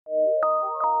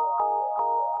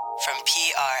from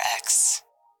PRX.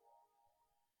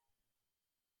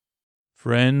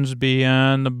 Friends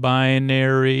beyond the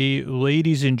binary,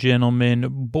 ladies and gentlemen,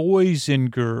 boys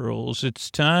and girls, it's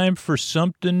time for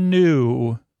something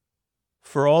new.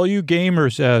 For all you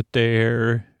gamers out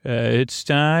there, it's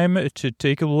time to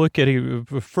take a look at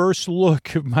my first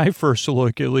look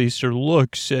at least, or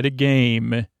looks at a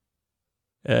game.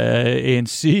 And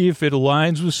see if it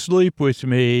aligns with Sleep With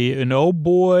Me. And oh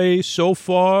boy, so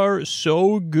far,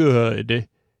 so good.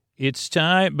 It's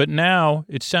time, but now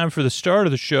it's time for the start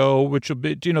of the show, which will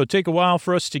be, take a while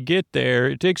for us to get there.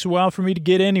 It takes a while for me to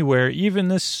get anywhere. Even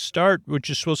this start, which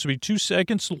is supposed to be 2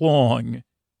 seconds long.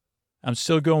 I'm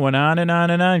still going on and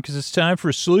on and on because it's time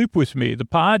for Sleep With Me, the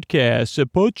podcast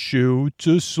that puts you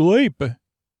to sleep.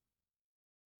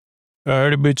 All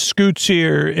right, but Scoots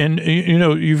here, and,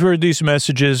 you've heard these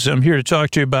messages. I'm here to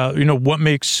talk to you about, what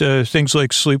makes things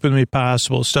like Sleep With Me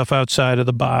possible, stuff outside of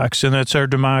the box, and that's our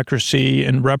democracy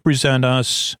and represent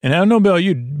us. And I don't know about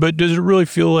you, but does it really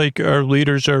feel like our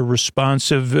leaders are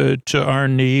responsive to our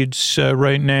needs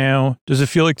right now? Does it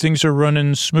feel like things are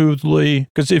running smoothly?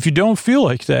 Because if you don't feel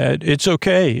like that, it's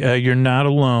okay. You're not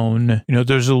alone.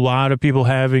 There's a lot of people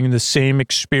having the same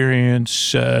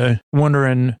experience,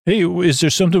 wondering, hey, is there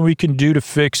something we can do to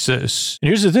fix this? And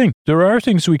here's the thing. There are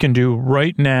things we can do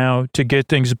right now to get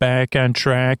things back on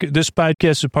track. This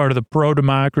podcast is part of the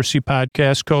Pro-Democracy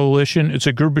Podcast Coalition. It's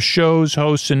a group of shows,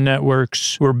 hosts, and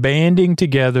networks who are banding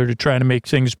together to try to make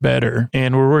things better.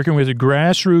 And we're working with a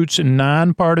grassroots and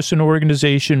nonpartisan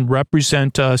organization,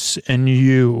 Represent Us and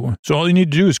You. So all you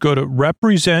need to do is go to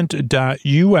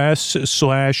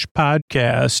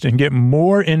represent.us/podcast and get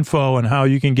more info on how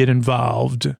you can get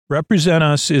involved. Represent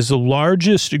Us is the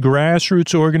largest grassroots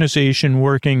organization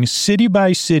working city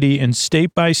by city and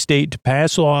state by state to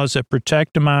pass laws that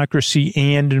protect democracy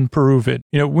and improve it.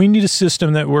 We need a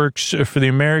system that works for the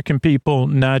American people,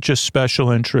 not just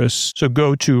special interests. So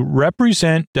go to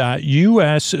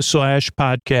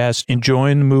represent.us/podcast and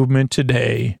join the movement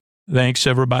today. Thanks,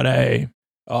 everybody.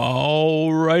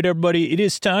 All right, everybody, it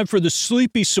is time for the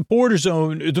Sleepy Supporter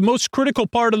Zone, the most critical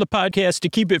part of the podcast to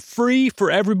keep it free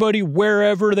for everybody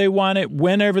wherever they want it,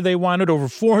 whenever they want it, over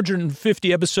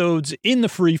 450 episodes in the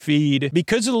free feed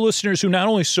because of the listeners who not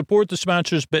only support the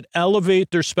sponsors, but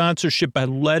elevate their sponsorship by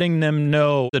letting them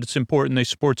know that it's important they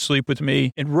support Sleep With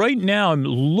Me. And right now, I'm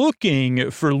looking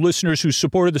for listeners who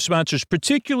supported the sponsors,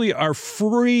 particularly our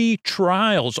free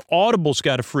trials. Audible's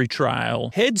got a free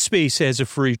trial. Headspace has a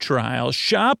free trial.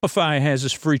 Shopify has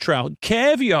this free trial.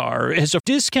 Caviar has a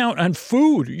discount on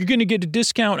food. You're going to get a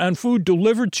discount on food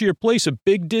delivered to your place, a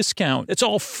big discount. It's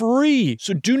all free.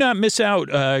 So do not miss out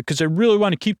because I really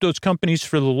want to keep those companies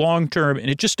for the long term. And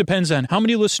it just depends on how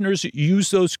many listeners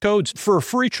use those codes for a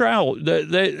free trial.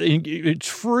 It's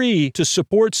free to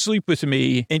support Sleep With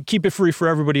Me and keep it free for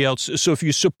everybody else. So if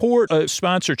you support a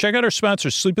sponsor, check out our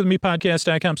sponsors,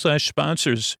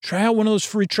 sleepwithmepodcast.com/sponsors. Try out one of those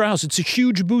free trials. It's a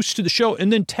huge boost to the show.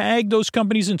 And then tag those companies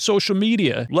in social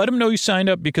media. Let them know you signed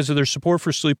up because of their support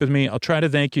for Sleep With Me. I'll try to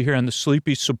thank you here on the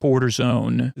Sleepy Supporter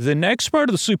Zone. The next part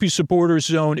of the Sleepy Supporter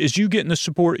Zone is you getting the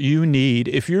support you need.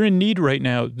 If you're in need right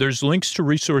now, there's links to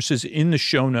resources in the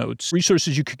show notes.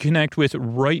 Resources you can connect with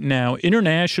right now.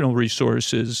 International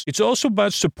resources. It's also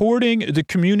about supporting the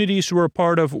communities we're a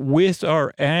part of with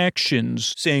our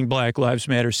actions. Saying Black Lives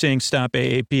Matter, saying Stop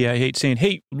AAP, I hate, saying,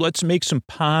 hey, let's make some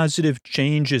positive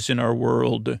changes in our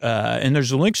world. And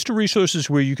there's links to resources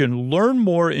where you can learn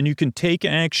more and you can take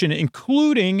action,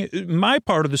 including my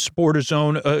part of the Supporter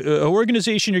Zone, an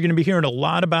organization you're going to be hearing a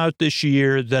lot about this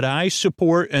year that I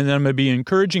support, and then I'm going to be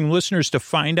encouraging listeners to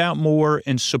find out more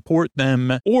and support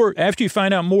them. Or after you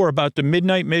find out more about the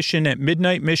Midnight Mission at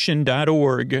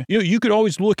midnightmission.org, you could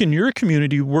always look in your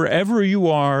community, wherever you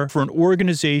are, for an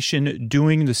organization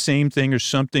doing the same thing or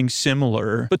something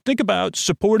similar. But think about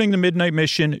supporting the Midnight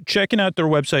Mission, checking out their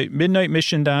website,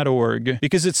 midnightmission.org,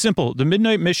 because it's simple. The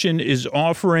Midnight Mission is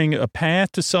offering a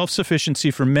path to self-sufficiency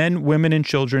for men, women, and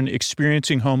children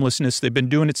experiencing homelessness. They've been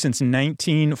doing it since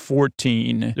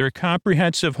 1914. They're a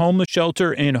comprehensive homeless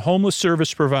shelter and homeless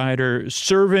service provider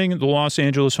serving the Los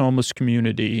Angeles homeless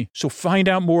community. So find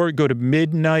out more. Go to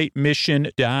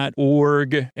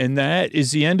midnightmission.org. And that is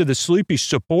the end of the Sleepy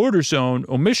Supporter Zone.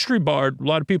 Oh, Mystery Bard, a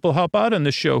lot of people help out on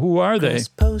this show. Who are they?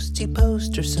 Posty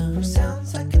poster son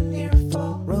sounds like an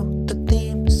earful. Wrote the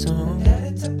theme song.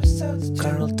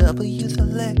 Carl W. the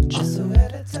Legend. Also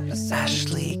edits episodes.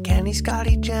 Ashley, Kenny,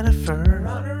 Scotty, Jennifer.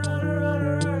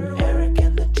 Eric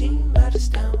and the team at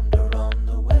Astound are on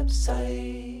the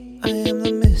website. I am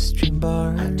the mystery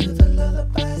bard. I do the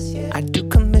lullabies, yeah. I do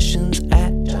commissions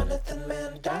at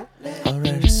jonathanmann.net. I'll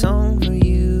write a song for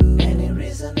you. Any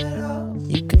reason at all.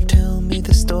 You can tell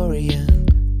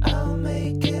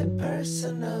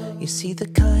see the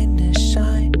kindness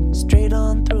shine straight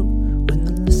on through when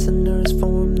the listeners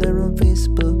form their own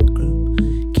Facebook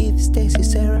group. Keith, Stacy,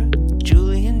 Sarah,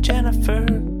 Julie, and Jennifer.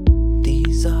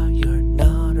 These are your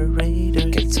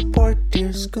moderators. Get support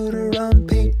dear Scooter on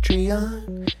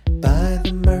Patreon. Buy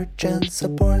the merch and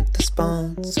support the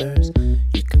sponsors.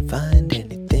 You can find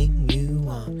anything you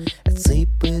want at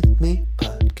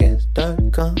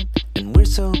sleepwithmepodcast.com. And we're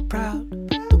so proud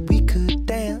that we could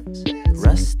dance.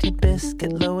 Rusty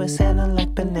Biscuit, Lois, Hannah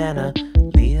like banana.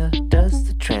 Leah does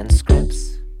the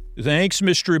transcripts. Thanks,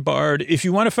 Mystery Bard. If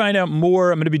you want to find out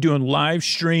more, I'm going to be doing live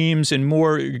streams and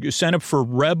more. Sign up for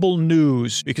Rebel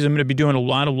News because I'm going to be doing a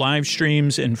lot of live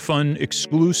streams and fun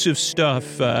exclusive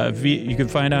stuff. You can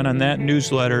find out on that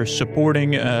newsletter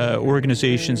supporting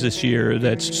organizations this year.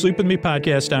 That's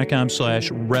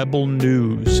sleepwithmepodcast.com/Rebel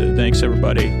News. Thanks,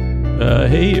 everybody.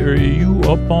 Hey, are you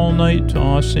up all night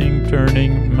tossing,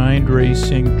 turning, mind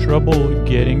racing, trouble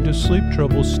getting to sleep,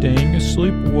 trouble staying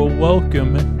asleep? Well,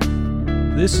 welcome.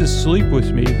 This is Sleep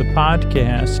With Me, the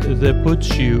podcast that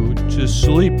puts you to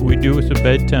sleep. We do it with a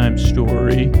bedtime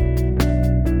story.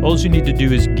 All you need to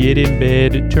do is get in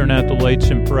bed, turn out the lights,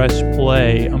 and press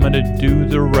play. I'm going to do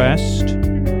the rest.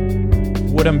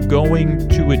 What I'm going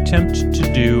to attempt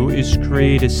to do is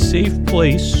create a safe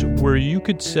place where you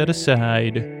could set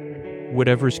aside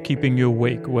whatever's keeping you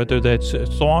awake, whether that's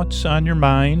thoughts on your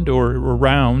mind or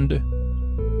around,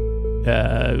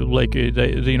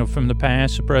 from the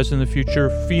past, the present, the future,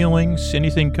 feelings,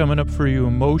 anything coming up for you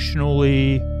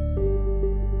emotionally,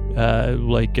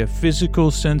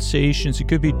 physical sensations. It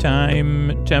could be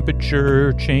time,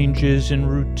 temperature, changes in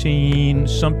routine,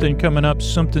 something coming up,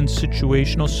 something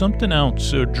situational, something else.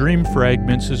 So dream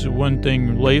fragments is one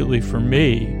thing lately for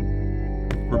me.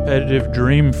 Repetitive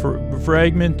dream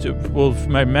fragment. Well,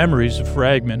 my memory's a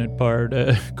fragmented part,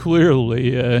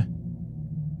 clearly.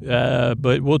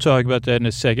 But we'll talk about that in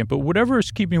a second. But whatever is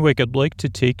keeping you awake, I'd like to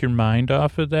take your mind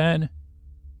off of that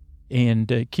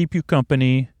and keep you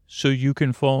company so you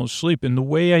can fall asleep. And the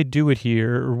way I do it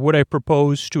here, or what I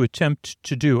propose to attempt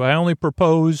to do, I only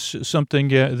propose something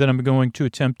that I'm going to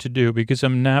attempt to do because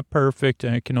I'm not perfect.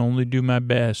 I can only do my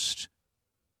best.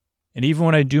 And even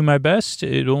when I do my best,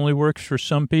 it only works for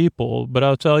some people. But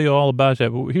I'll tell you all about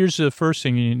that. But here's the first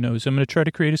thing you need to know is I'm going to try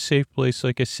to create a safe place,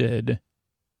 like I said,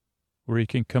 where you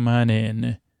can come on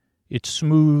in. It's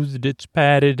smoothed, it's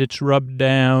padded, it's rubbed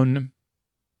down.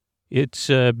 It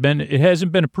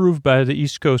hasn't been approved by the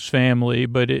East Coast family,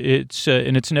 but it's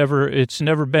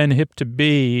never been hip to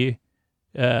be,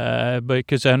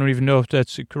 because I don't even know if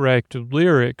that's the correct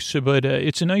lyrics, but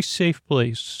it's a nice, safe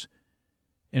place.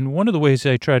 And one of the ways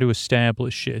I try to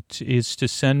establish it is to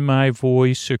send my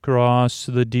voice across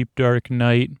the deep, dark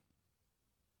night.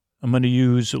 I'm going to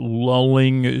use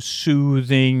lulling,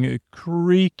 soothing,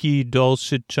 creaky,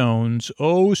 dulcet tones.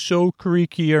 Oh, so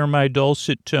creaky are my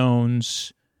dulcet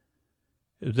tones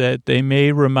that they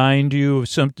may remind you of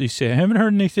something. You say, I haven't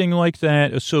heard anything like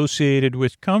that associated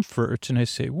with comfort. And I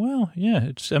say, well,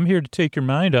 yeah, I'm here to take your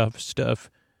mind off of stuff.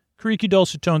 Creaky,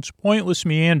 dulcet tones, pointless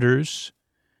meanders,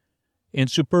 and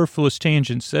superfluous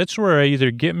tangents. That's where I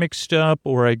either get mixed up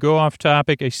or I go off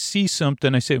topic. I see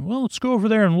something. I say, well, let's go over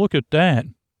there and look at that.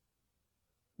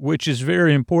 Which is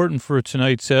very important for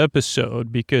tonight's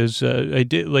episode because I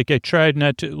tried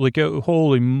not to,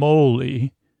 holy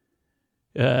moly.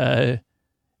 I'm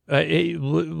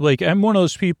one of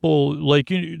those people,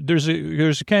 there's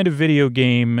a kind of video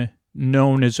game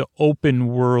known as an open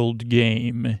world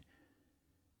game.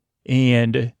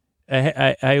 And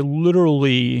I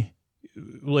literally,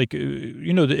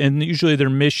 and usually they're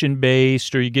mission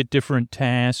based or you get different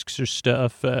tasks or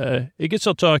stuff. I guess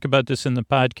I'll talk about this in the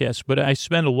podcast, but I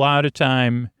spend a lot of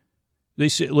time. They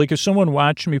say, if someone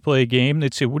watched me play a game,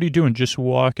 they'd say, what are you doing? Just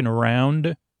walking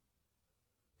around?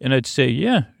 And I'd say,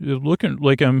 yeah, looking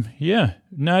like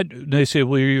not. They say,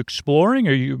 well, are you exploring?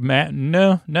 Are you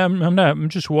No, I'm not. I'm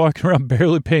just walking around,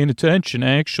 barely paying attention,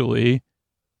 actually.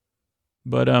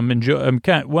 But are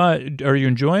you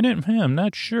enjoying it? I'm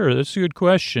not sure. That's a good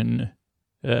question.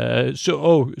 That's a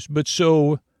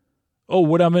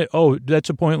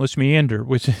pointless meander.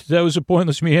 That was a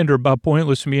pointless meander about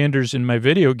pointless meanders in my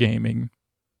video gaming.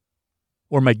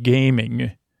 Or my gaming.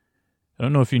 I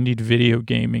don't know if you need video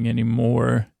gaming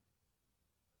anymore.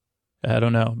 I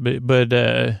don't know. But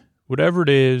whatever it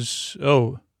is,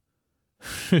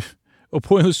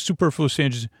 pointless superfluous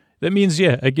tangents. That means,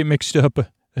 yeah, I get mixed up.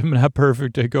 I'm not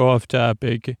perfect. I go off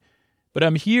topic. But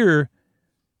I'm here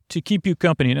to keep you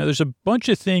company. Now, there's a bunch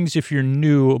of things, if you're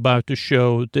new about the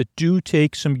show, that do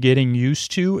take some getting used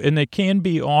to, and they can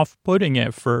be off-putting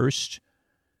at first.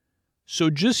 So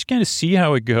just kind of see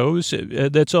how it goes.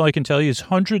 That's all I can tell you is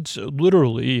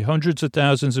literally hundreds of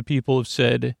thousands of people have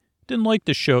said, didn't like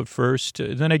the show at first.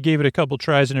 Then I gave it a couple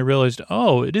tries and I realized,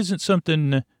 oh, it isn't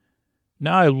something,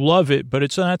 now I love it, but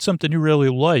it's not something you really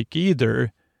like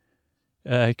either.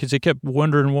 Because I kept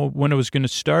wondering when it was going to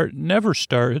start. It never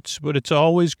starts, but it's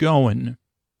always going.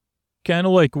 Kind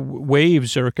of like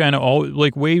waves are kind of all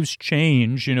like waves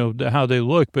change, how they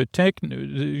look. But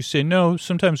you say, no,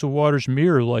 sometimes the water's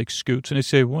mirror-like, Scoots. And I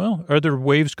say, well, are there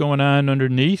waves going on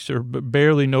underneath or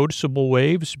barely noticeable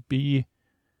waves?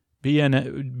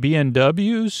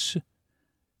 BNWs?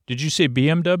 Did you say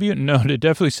BMW? No, it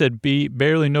definitely said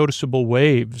barely noticeable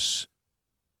waves.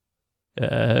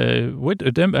 I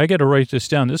got to write this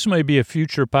down. This might be a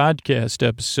future podcast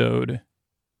episode.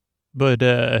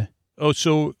 But,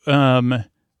 so a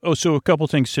couple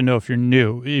things to know if you're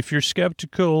new. If you're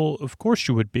skeptical, of course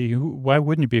you would be. Why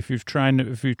wouldn't you be if you've tried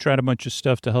a bunch of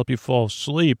stuff to help you fall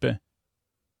asleep?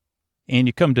 And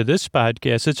you come to this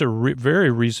podcast, it's a very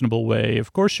reasonable way.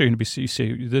 Of course you're going to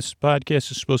say, this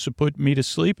podcast is supposed to put me to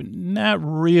sleep. Not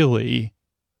really.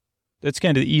 That's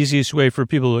kind of the easiest way for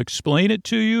people to explain it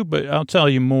to you, but I'll tell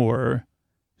you more.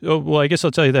 Oh, well, I guess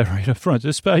I'll tell you that right up front.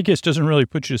 This podcast doesn't really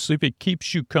put you to sleep. It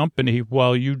keeps you company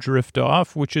while you drift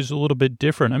off, which is a little bit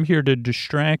different. I'm here to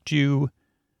distract you,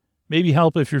 maybe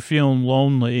help if you're feeling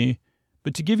lonely,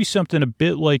 but to give you something a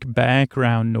bit like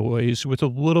background noise with a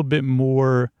little bit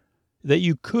more that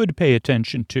you could pay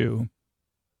attention to.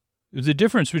 The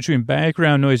difference between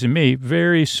background noise and me,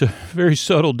 very, very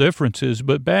subtle differences,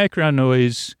 but background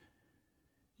noise,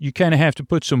 you kind of have to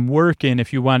put some work in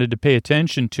if you wanted to pay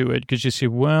attention to it, because you say,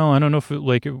 well, I don't know if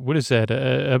what is that,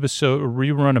 a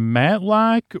rerun of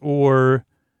Matlock, or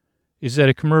is that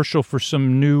a commercial for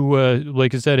some new,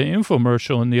 is that an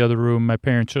infomercial in the other room my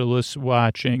parents are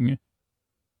watching?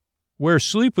 Where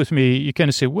Sleep With Me, you kind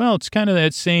of say, well, it's kind of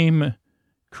that same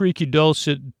creaky,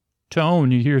 dulcet tone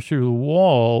you hear through the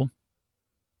wall.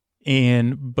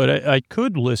 But I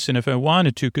could listen if I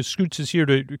wanted to, because Scoots is here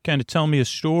to kind of tell me a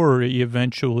story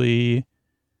eventually,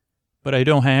 but I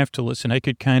don't have to listen. I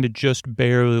could kind of just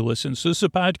barely listen. So this is a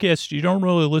podcast you don't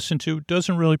really listen to. It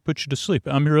doesn't really put you to sleep.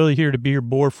 I'm really here to be your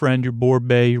bore friend, your bore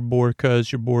bae, your bore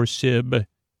cuz, your bore sib,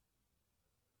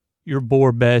 your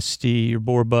bore bestie, your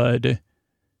bore bud,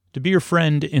 to be your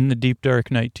friend in the deep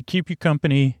dark night, to keep you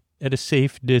company at a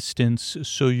safe distance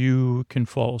so you can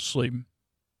fall asleep.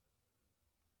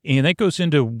 And that goes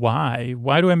into why.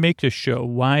 Why do I make this show?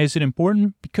 Why is it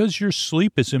important? Because your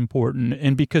sleep is important,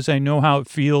 and because I know how it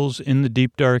feels in the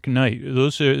deep, dark night.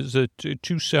 Those are the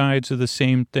two sides of the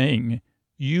same thing.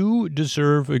 You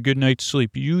deserve a good night's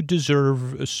sleep. You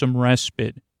deserve some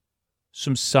respite,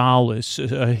 some solace,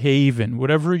 a haven,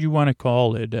 whatever you want to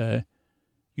call it.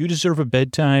 You deserve a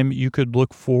bedtime you could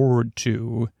look forward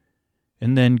to,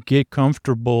 and then get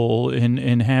comfortable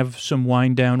and have some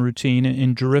wind-down routine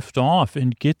and drift off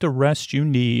and get the rest you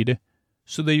need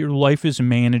so that your life is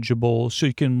manageable, so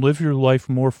you can live your life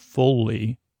more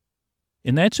fully.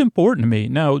 And that's important to me.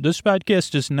 Now, this podcast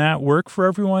does not work for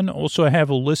everyone. Also, I have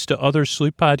a list of other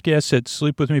sleep podcasts at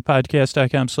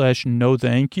sleepwithmepodcast.com/no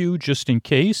thank you, just in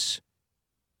case.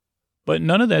 But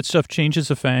none of that stuff changes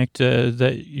the fact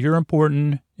that you're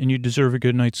important and you deserve a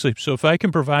good night's sleep. So if I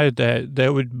can provide that,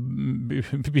 that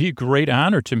would be a great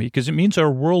honor to me, because it means our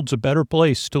world's a better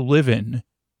place to live in.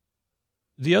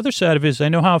 The other side of it is I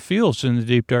know how it feels in the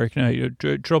deep, dark night.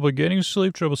 Trouble getting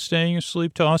asleep, trouble staying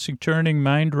asleep, tossing, turning,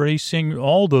 mind racing,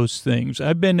 all those things.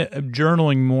 I've been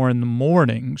journaling more in the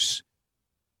mornings.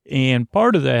 And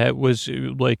part of that was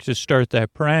like to start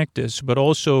that practice, but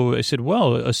also I said,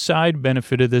 well, a side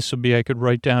benefit of this will be I could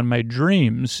write down my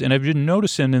dreams. And I've been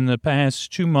noticing in the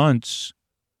past 2 months,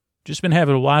 just been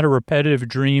having a lot of repetitive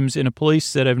dreams in a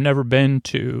place that I've never been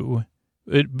to.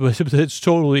 It's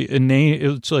totally inane.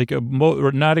 It's like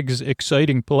not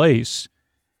exciting place.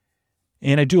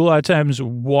 And I do a lot of times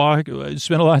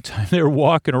spend a lot of time there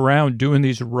walking around doing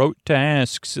these rote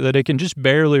tasks that I can just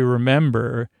barely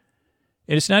remember.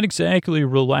 And it's not exactly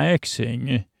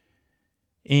relaxing.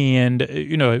 And,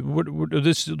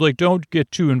 this, don't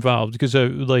get too involved, because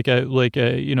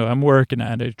I'm working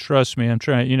on it. Trust me, I'm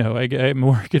trying, I'm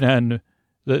working on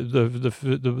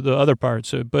the other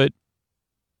parts of it.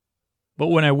 But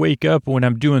when I wake up, when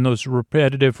I'm doing those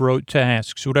repetitive rote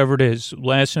tasks, whatever it is,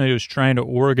 last night I was trying to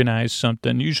organize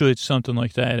something. Usually it's something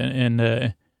like that. And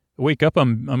I wake up,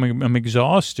 I'm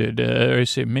exhausted. I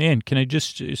say, man, can I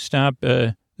just stop?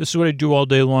 This is what I do all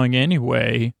day long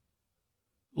anyway,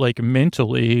 like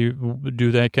mentally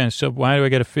do that kind of stuff. Why do I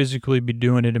got to physically be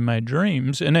doing it in my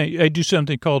dreams? And I do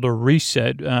something called a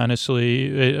reset,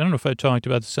 honestly. I don't know if I talked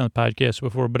about this on the podcast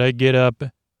before, but I get up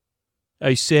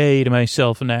I say to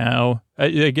myself now,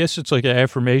 I guess it's like an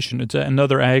affirmation. It's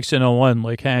another accidental one,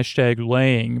 like hashtag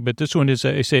laying. But this one is,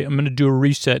 I say, I'm going to do a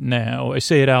reset now. I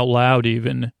say it out loud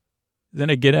even.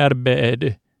 Then I get out of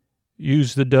bed,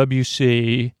 use the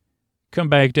WC, come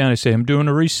back down. I say, I'm doing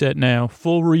a reset now,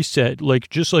 full reset. Like,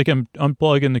 just like I'm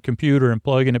unplugging the computer and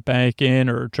plugging it back in,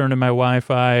 or turning my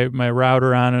Wi-Fi, my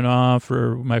router on and off,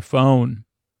 or my phone.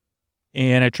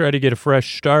 And I try to get a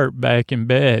fresh start back in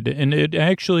bed. And it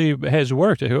actually has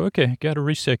worked. I go, okay, got a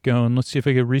reset going. Let's see if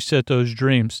I can reset those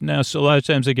dreams. Now, so a lot of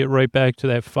times I get right back to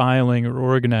that filing or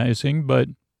organizing, but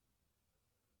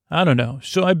I don't know.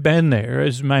 So I've been there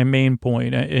as my main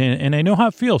point. And I know how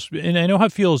it feels. And I know how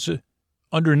it feels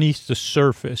underneath the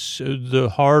surface,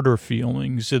 the harder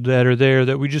feelings that are there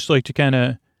that we just like to kind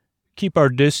of keep our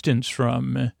distance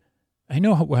from. I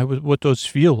know what those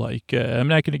feel like. I'm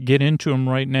not going to get into them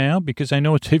right now because I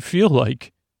know what they feel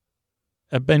like.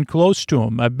 I've been close to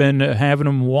them. I've been having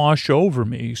them wash over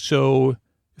me. So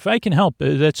if I can help,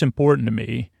 that's important to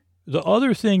me. The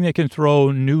other thing that can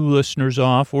throw new listeners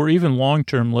off, or even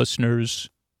long-term listeners,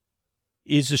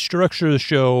 is the structure of the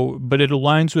show, but it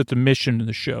aligns with the mission of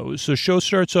the show. So the show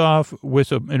starts off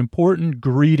with an important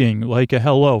greeting, like a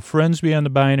hello, friends beyond the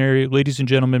binary, ladies and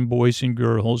gentlemen, boys and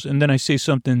girls, and then I say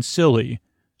something silly.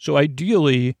 So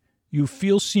ideally, you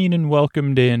feel seen and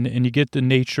welcomed in, and you get the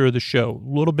nature of the show. A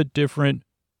little bit different,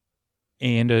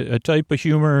 and a type of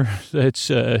humor that's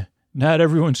not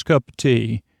everyone's cup of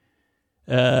tea.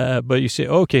 But you say,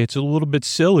 okay, it's a little bit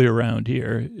silly around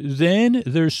here. Then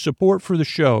there's support for the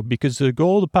show, because the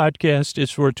goal of the podcast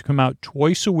is for it to come out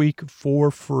twice a week for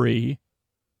free.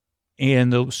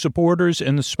 And the supporters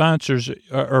and the sponsors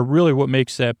are really what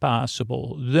makes that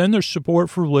possible. Then there's support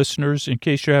for listeners in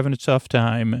case you're having a tough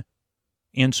time,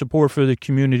 and support for the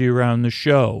community around the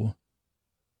show.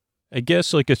 I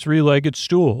guess like a three-legged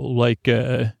stool, like,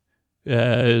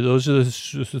 those are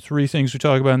the three things we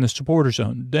talk about in the supporter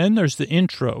zone. Then there's the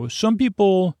intro. Some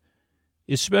people,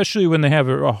 especially when they have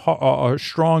a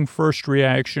strong first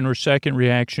reaction or second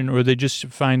reaction, or they just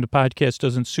find the podcast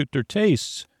doesn't suit their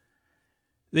tastes,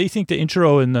 they think the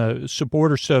intro and the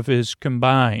supporter stuff is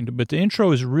combined. But the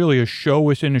intro is really a show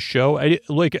within a show.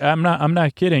 I'm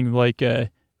not kidding. Like,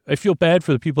 I feel bad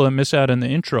for the people that miss out on the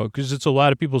intro, because it's a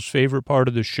lot of people's favorite part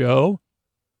of the show.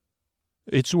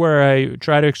 It's where I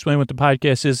try to explain what the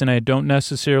podcast is, and I don't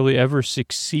necessarily ever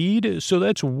succeed. So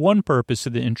that's one purpose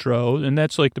of the intro, and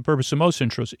that's like the purpose of most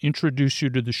intros, introduce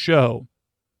you to the show.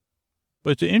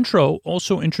 But the intro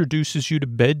also introduces you to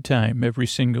bedtime every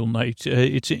single night.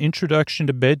 It's an introduction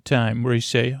to bedtime where you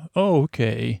say, oh,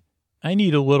 okay, I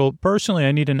need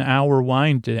an hour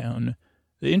wind down.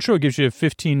 The intro gives you a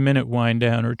 15-minute wind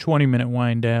down or 20-minute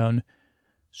wind down.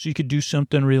 So you could do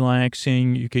something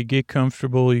relaxing, you could get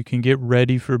comfortable, you can get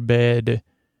ready for bed.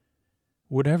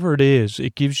 Whatever it is,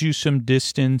 it gives you some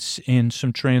distance and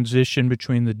some transition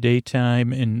between the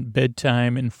daytime and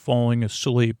bedtime and falling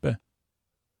asleep.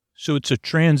 So it's a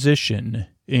transition.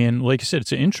 And like I said,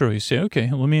 it's an intro. You say, okay,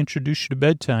 let me introduce you to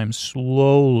bedtime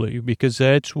slowly, because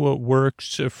that's what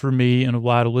works for me and a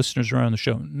lot of listeners around the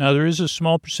show. Now, there is a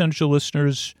small percentage of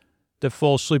listeners that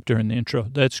fall asleep during the intro.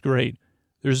 That's great.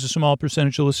 There's a small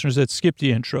percentage of listeners that skip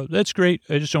the intro. That's great.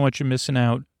 I just don't want you missing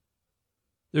out.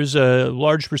 There's a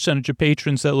large percentage of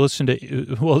patrons that listen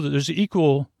to, well,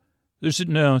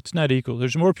 no, it's not equal.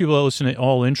 There's more people that listen to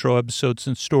all intro episodes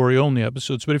than story-only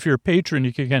episodes. But if you're a patron,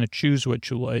 you can kind of choose what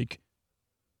you like.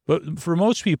 But for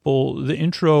most people, the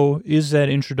intro is that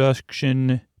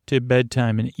introduction to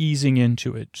bedtime and easing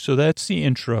into it. So that's the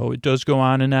intro. It does go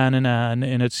on and on and on,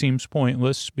 and it seems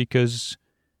pointless because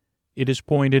it is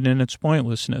pointed in its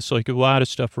pointlessness, like a lot of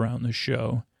stuff around the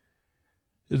show.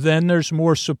 Then there's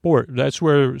more support. That's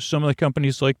where some of the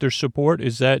companies like their support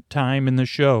is that time in the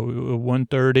show,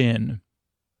 1/3 in.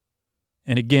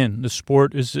 And again, the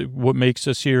support is what makes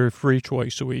us here free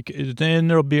twice a week. Then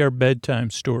there'll be our bedtime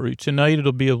story. Tonight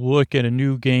it'll be a look at a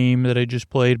new game that I just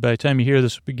played. By the time you hear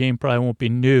this, the game probably won't be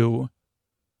new.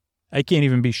 I can't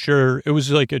even be sure. It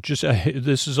was like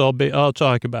this is all, I'll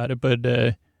talk about it, but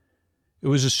it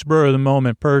was a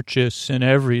spur-of-the-moment purchase and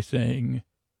everything.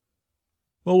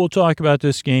 Well, we'll talk about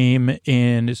this game,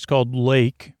 and it's called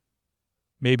Lake.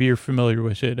 Maybe you're familiar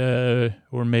with it,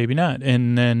 or maybe not.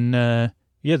 And then,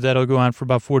 that'll go on for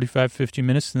about 45, 50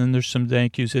 minutes, and then there's some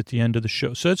thank yous at the end of the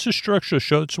show. So that's the structure of the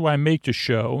show. That's why I make the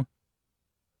show.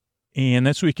 And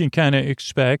that's what we can kind of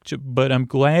expect. But I'm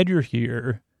glad you're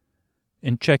here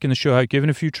and checking the show out, giving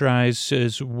a few tries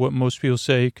is what most people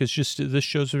say, because just this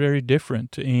show's very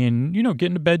different. And,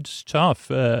 getting to bed's tough.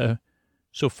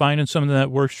 So finding something that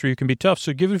works for you can be tough.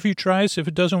 So give it a few tries. If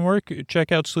it doesn't work,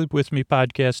 check out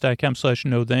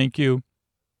sleepwithmepodcast.com/no thank you.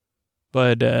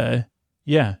 But,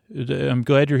 yeah, I'm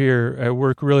glad you're here. I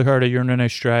work really hard at Your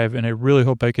Nice Drive, and I really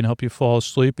hope I can help you fall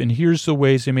asleep. And here's the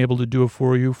ways I'm able to do it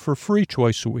for you for free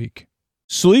twice a week.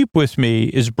 Sleep With Me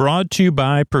is brought to you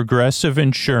by Progressive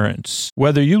Insurance.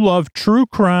 Whether you love true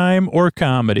crime or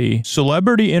comedy,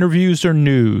 celebrity interviews or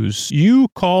news, you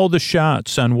call the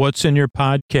shots on what's in your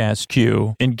podcast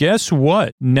queue. And guess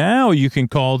what? Now you can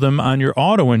call them on your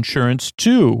auto insurance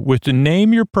too with the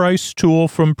Name Your Price tool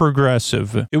from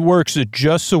Progressive. It works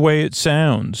just the way it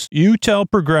sounds. You tell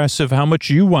Progressive how much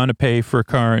you want to pay for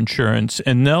car insurance,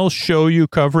 and they'll show you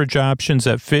coverage options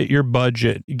that fit your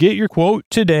budget. Get your quote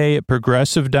today at Progressive.com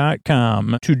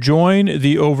to join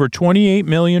the over 28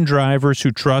 million drivers who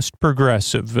trust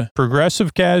Progressive.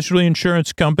 Progressive Casualty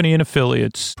Insurance Company and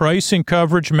Affiliates. Price and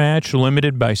coverage match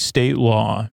limited by state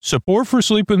law. Support for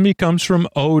Sleep With Me comes from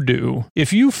Odoo.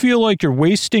 If you feel like you're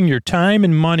wasting your time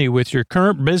and money with your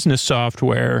current business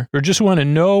software, or just want to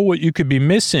know what you could be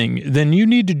missing, then you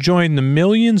need to join the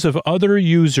millions of other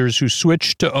users who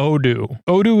switched to Odoo.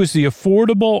 Odoo is the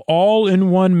affordable,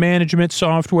 all-in-one management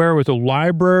software with a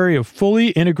library of fully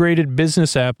integrated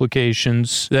business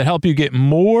applications that help you get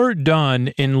more done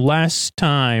in less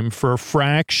time for a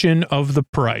fraction of the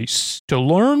price. To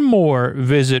learn more,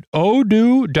 visit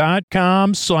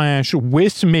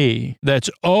odoo.com/withme. That's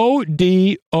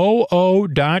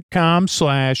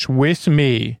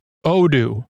odoo.com/withme.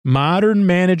 Odoo. Modern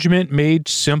management made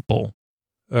simple.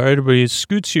 All right, everybody, it's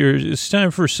Scoots here. It's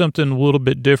time for something a little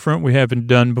bit different we haven't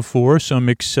done before, so I'm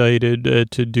excited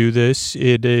to do this.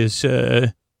 It is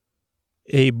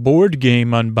a board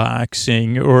game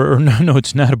unboxing, or no,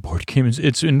 it's not a board game.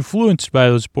 It's influenced by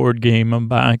those board game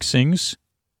unboxings,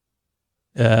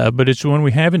 but it's one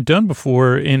we haven't done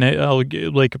before. And I'll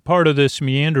like a part of this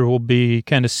meander will be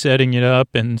kind of setting it up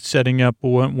and setting up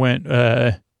what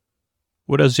I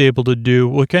was able to do.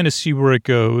 We'll kind of see where it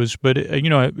goes. But in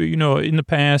the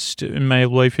past, in my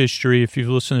life history, if you've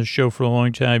listened to the show for a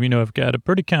long time, I've got a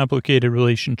pretty complicated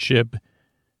relationship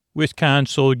with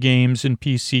console games and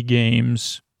PC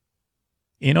games,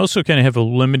 and also kind of have a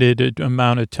limited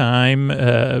amount of time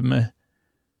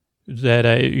that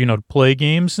I, to play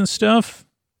games and stuff.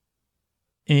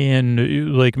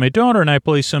 And like my daughter and I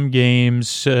play some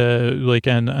games like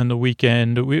on the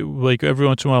weekend. We like every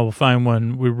once in a while we'll find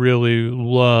one we really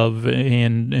love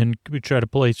and we try to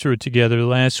play through it together. The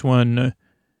last one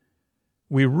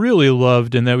we really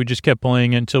loved and that we just kept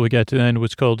playing until we got to the end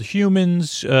was called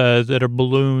Humans, that are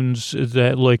balloons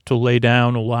that like to lay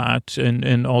down a lot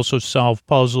and also solve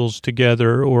puzzles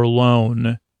together or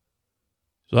alone.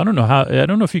 So I don't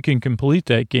know if you can complete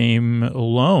that game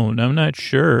alone. I'm not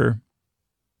sure.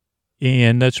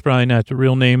 And that's probably not the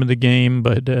real name of the game,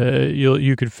 but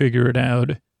you could figure it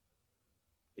out.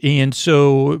 And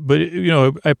so, but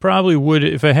I probably would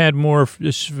if I had more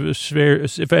spare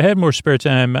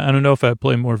time. I don't know if I'd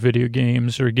play more video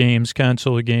games or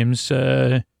console games,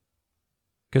 because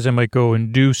I might go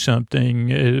and do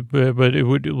something. But it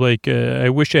would I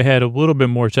wish I had a little bit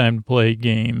more time to play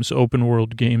games, open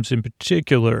world games in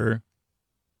particular.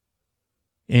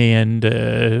 And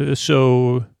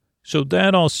so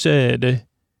that all said,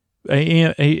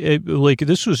 I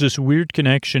this was this weird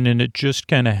connection and it just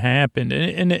kind of happened.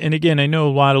 And again, I know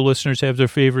a lot of listeners have their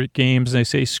favorite games and they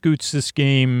say, Scoots, this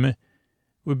game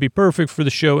would be perfect for the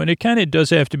show. And it kind of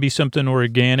does have to be something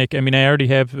organic. I mean, I already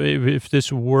have, if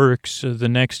this works, the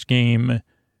next game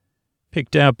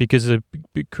picked out because the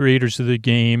creators of the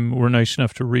game were nice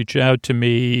enough to reach out to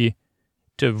me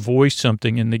to voice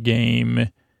something in the game.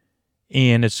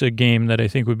 And it's a game that I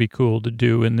think would be cool to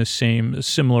do in the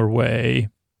similar way.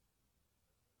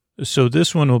 So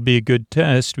this one will be a good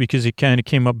test because it kind of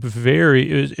came up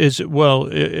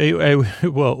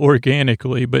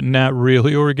organically, but not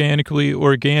really organically.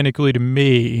 Organically to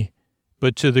me,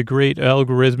 but to the great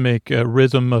algorithmic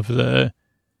rhythm of that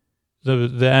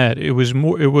it was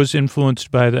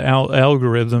influenced by the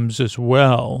algorithms as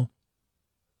well.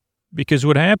 Because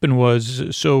what happened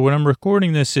was, so when I'm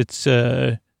recording this, it's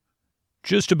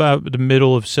just about the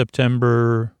middle of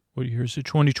September. What year is it?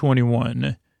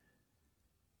 2021.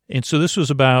 And so this was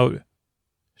about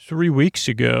 3 weeks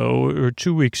ago or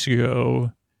 2 weeks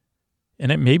ago,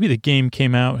 and maybe the game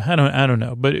came out. I don't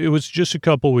know, but it was just a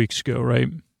couple weeks ago, right?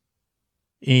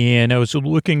 And I was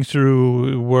looking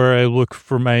through where I look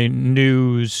for my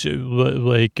news,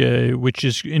 which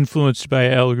is influenced by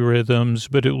algorithms,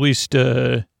 but at least,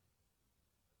 or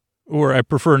I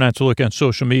prefer not to look on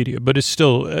social media, but it's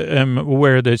still, I'm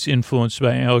aware that it's influenced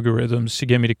by algorithms to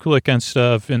get me to click on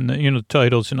stuff and, the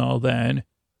titles and all that.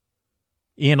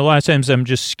 And a lot of times I'm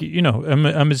just,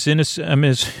 I'm as innocent, I'm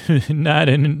as not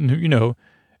in,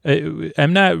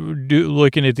 I'm not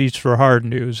looking at these for hard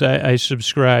news. I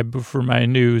subscribe for my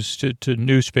news to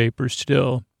newspapers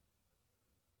still.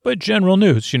 But general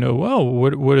news,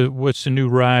 what's the new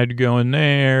ride going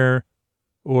there?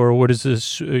 Or what is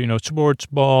this, sports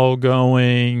ball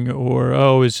going?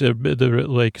 Or, is it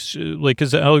because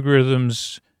the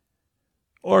algorithms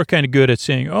are kind of good at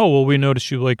saying, we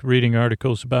noticed you like reading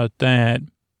articles about that.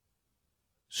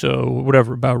 So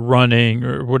whatever, about running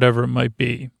or whatever it might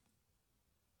be.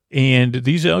 And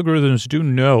these algorithms do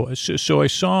know. So I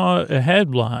saw a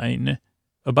headline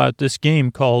about this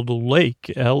game called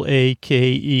Lake, Lake.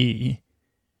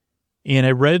 And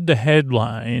I read the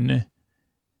headline,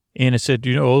 and it said,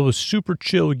 a super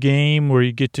chill game where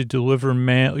you get to deliver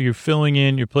mail. You're filling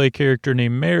in, you play a character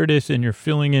named Meredith, and you're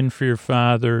filling in for your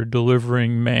father,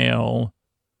 delivering mail.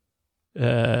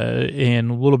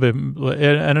 And a little bit,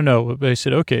 I don't know, but I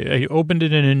said, okay, I opened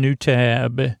it in a new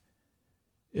tab.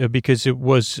 Because it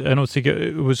was, I don't think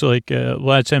it was like a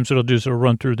lot of times what I'll do is I'll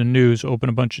run through the news, open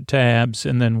a bunch of tabs,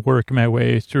 and then work my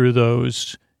way through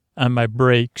those on my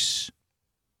breaks.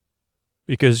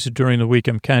 Because during the week,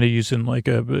 I'm kind of using like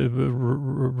a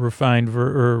refined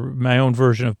or my own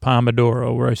version of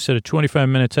Pomodoro, where I set a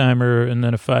 25-minute timer and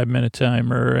then a 5-minute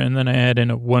timer, and then I add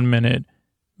in a 1-minute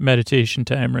meditation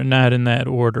timer. Not in that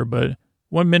order, but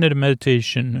 1 minute of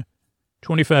meditation,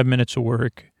 25 minutes of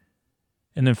work,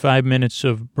 and then 5 minutes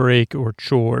of break or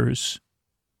chores.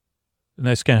 And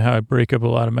that's kind of how I break up a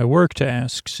lot of my work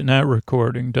tasks. Not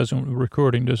recording.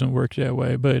 Recording doesn't work that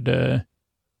way. But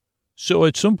so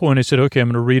at some point I said, okay, I'm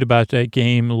going to read about that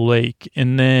game, Lake.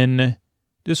 And then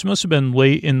this must have been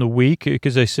late in the week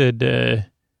because I said, then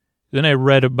I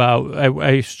read about,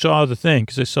 I saw the thing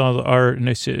because I saw the art and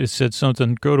it said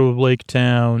something, go to a lake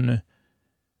town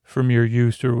from your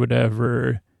youth or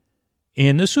whatever.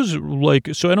 And this was like,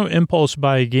 so I don't impulse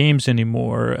buy games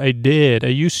anymore. I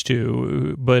used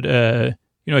to, but, I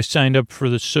signed up for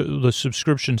the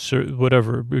subscription,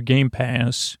 whatever, Game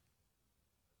Pass,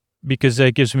 because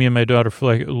that gives me and my daughter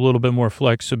a little bit more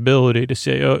flexibility to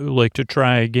say, to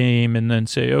try a game and then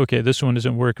say, okay, this one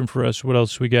isn't working for us. What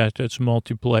else we got that's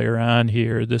multiplayer on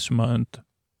here this month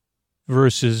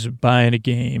versus buying a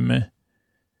game.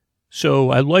 So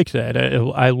I like that.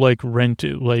 I like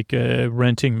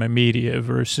renting my media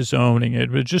versus owning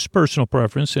it, but just personal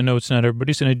preference. I know it's not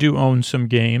everybody's, and I do own some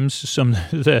games, some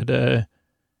that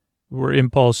were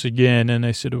impulse again. And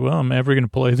I said, well, I'm ever going to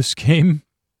play this game.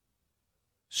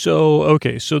 So,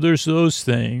 okay, so there's those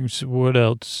things. What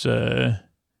else? So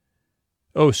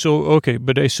I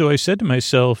said to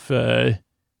myself, I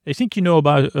think you know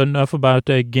enough about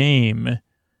that game.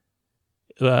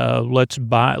 Let's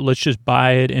just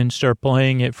buy it and start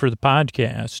playing it for the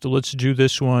podcast. Let's do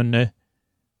this one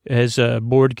as a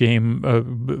board game,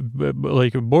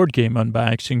 like a board game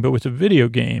unboxing, but with a video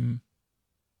game.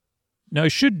 Now I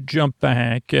should jump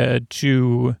back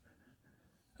to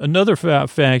another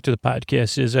fact of the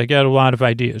podcast is I got a lot of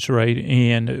ideas, right?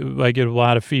 And I get a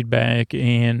lot of feedback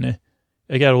and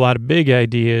I got a lot of big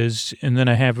ideas, and then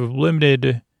I have a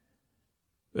limited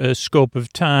scope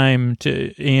of time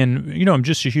and I'm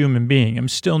just a human being. I'm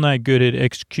still not good at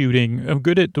executing. I'm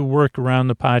good at the work around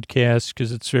the podcast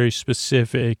because it's very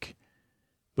specific,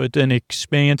 but then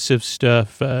expansive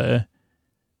stuff,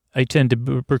 I tend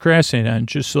to procrastinate on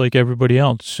just like everybody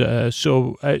else.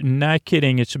 So not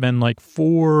kidding. It's been like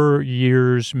 4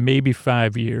 years, maybe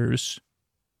 5 years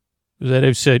that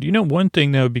I've said, one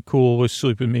thing that would be cool with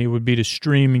Sleep With Me would be to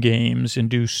stream games and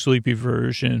do sleepy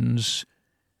versions.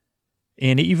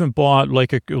 And I even bought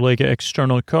like an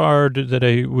external card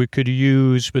that we could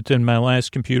use, but then my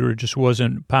last computer just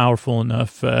wasn't powerful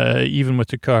enough. Even with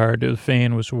the card, the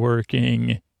fan was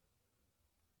working.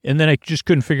 And then I just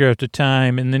couldn't figure out the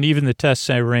time. And then even the tests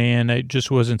I ran, I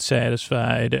just wasn't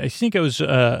satisfied. I think it was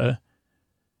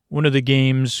one of the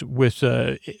games with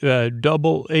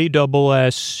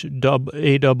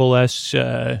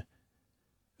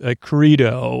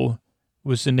Credo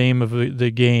was the name of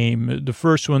the game. The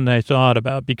first one that I thought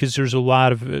about, because there's a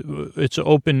lot of, it's an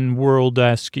open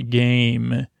world-esque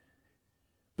game,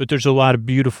 but there's a lot of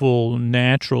beautiful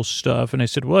natural stuff. And I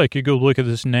said, well, I could go look at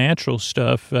this natural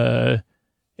stuff. And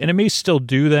I may still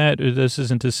do that. This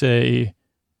isn't to say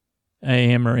I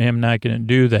am or am not going to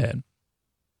do that.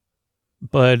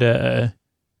 But,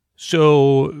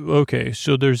 so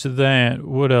there's that.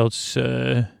 What else?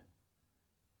 I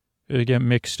got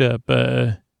mixed up.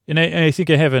 And I think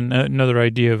I have another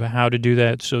idea of how to do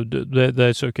that, so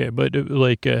that's okay. But,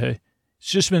 it's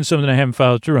just been something I haven't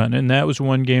followed through on, and that was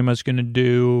one game I was going to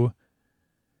do.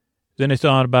 Then I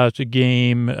thought about the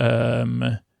game,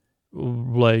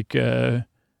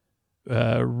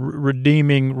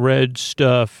 redeeming red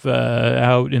stuff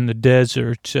out in the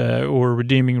desert, or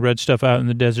redeeming red stuff out in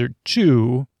the desert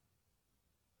 2,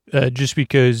 just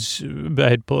because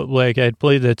I'd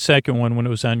played that second one when it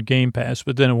was on Game Pass,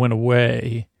 but then it went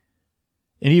away.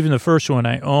 And even the first one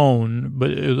I own,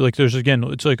 but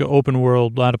it's like an open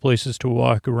world, a lot of places to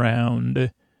walk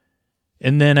around.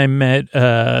 And then I met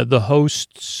the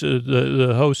hosts,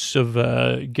 the hosts of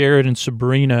Garrett and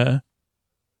Sabrina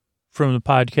from the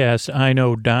podcast I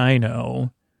Know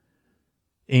Dino.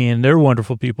 And they're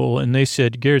wonderful people. And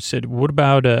Garrett said, what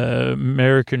about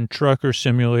American Trucker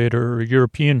Simulator or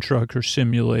European Trucker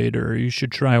Simulator? You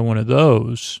should try one of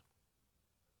those.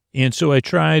 And so I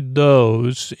tried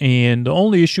those, and the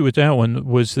only issue with that one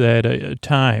was that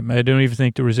time. I don't even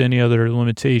think there was any other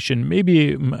limitation.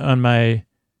 Maybe on my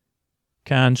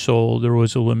console there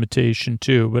was a limitation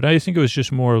too, but I think it was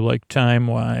just more like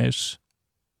time-wise.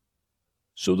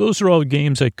 So those are all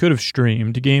games I could have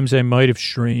streamed, games I might have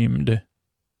streamed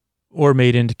or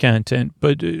made into content.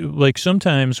 But like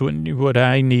sometimes what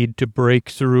I need to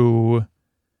break through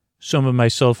some of my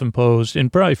self-imposed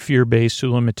and probably fear-based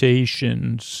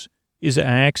limitations is an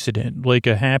accident, like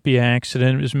a happy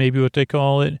accident is maybe what they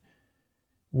call it,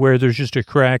 where there's just a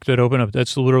crack that opened up.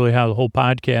 That's literally how the whole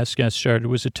podcast got started. It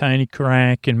was a tiny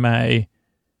crack in the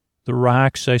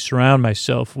rocks I surround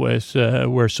myself with,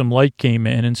 where some light came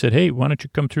in and said, hey, why don't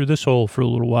you come through this hole for a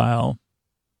little while?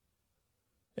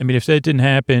 I mean, if that didn't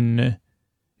happen,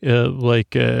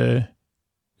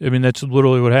 that's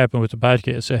literally what happened with the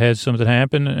podcast. I had something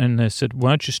happen, and I said,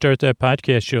 why don't you start that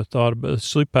podcast you thought about, the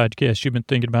sleep podcast you've been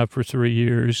thinking about for 3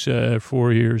 years,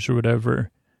 4 years or whatever.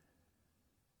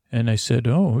 And I said,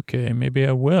 oh, okay, maybe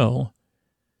I will.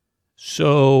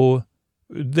 So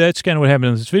that's kind of what happened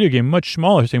in this video game, much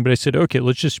smaller thing. But I said, okay,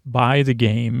 let's just buy the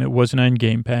game. It wasn't on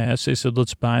Game Pass. I said,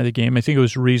 let's buy the game. I think it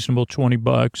was reasonable,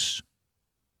 $20.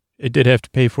 It did have to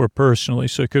pay for it personally,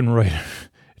 so I couldn't write it.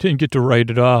 Didn't get to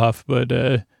write it off, but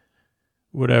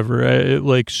whatever.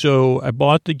 So I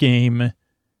bought the game,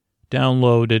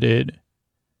 downloaded it,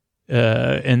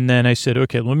 and then I said,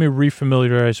 okay, let me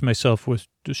refamiliarize myself with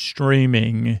the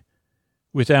streaming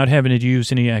without having to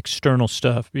use any external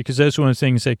stuff, because that's one of the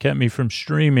things that kept me from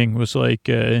streaming was I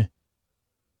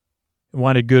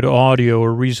wanted good audio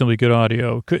or reasonably good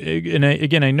audio.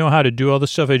 And I know how to do all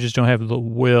this stuff. I just don't have the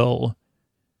will.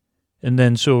 And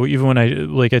then, so even when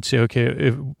I'd say,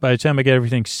 okay, by the time I get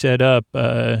everything set up,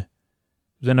 then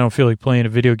I don't feel like playing a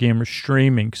video game or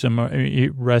streaming because I'm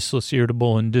restless,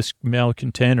 irritable, and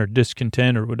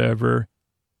discontent or whatever.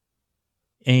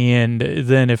 And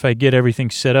then if I get everything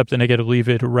set up, then I got to leave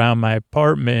it around my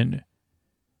apartment,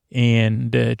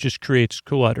 and it just creates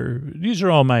clutter. These are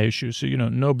all my issues, so,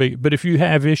 no big, but if you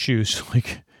have issues,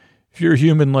 like if you're a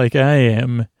human like I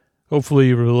am, hopefully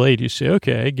you relate. You say,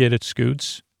 okay, I get it,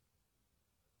 Scoots.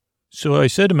 So I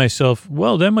said to myself,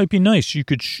 well, that might be nice. You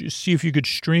could see if you could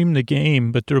stream the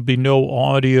game, but there'll be no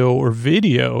audio or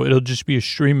video. It'll just be a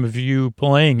stream of you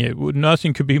playing it.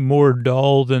 Nothing could be more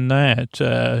dull than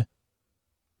that.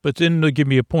 But then they'll give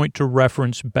me a point to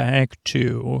reference back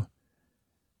to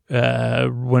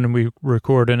when we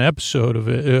record an episode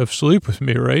of Sleep With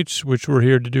Me, right? Which we're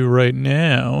here to do right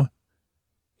now.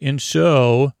 And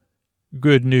so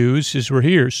good news is we're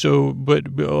here. So,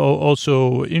 but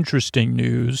also interesting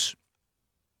news,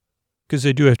 because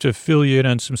I do have to affiliate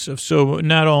on some stuff. So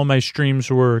not all my streams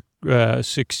were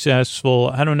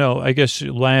successful. I don't know. I guess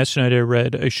last night I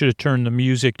read I should have turned the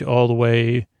music all the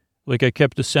way. Like I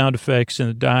kept the sound effects and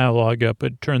the dialogue up,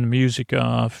 but turned the music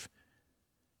off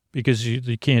because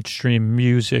you can't stream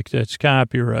music that's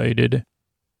copyrighted.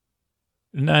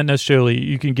 Not necessarily.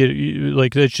 You can get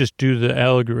let's just do the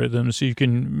algorithm. So you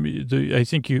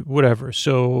can, whatever.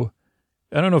 So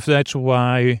I don't know if that's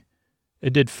why I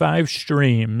did 5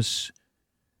 streams.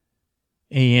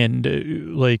 And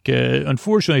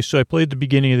unfortunately, so I played the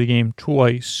beginning of the game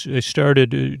twice. I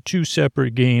started 2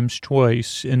 separate games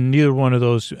twice, and neither one of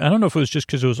those, I don't know if it was just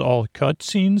because it was all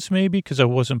cutscenes, maybe because I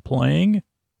wasn't playing.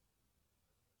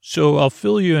 So I'll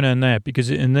fill you in on that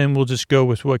and then we'll just go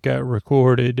with what got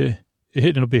recorded.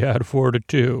 It'll be out of order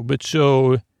too. But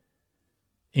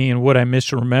and what I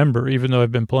misremember, even though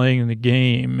I've been playing the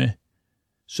game.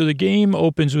 So the game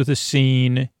opens with a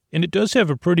scene. And it does have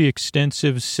a pretty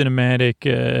extensive cinematic,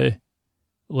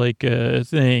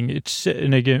 thing. It's,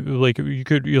 and again,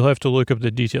 you'll have to look up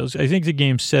the details. I think the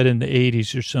game's set in the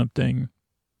 80s or something.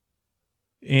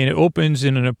 And it opens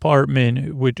in an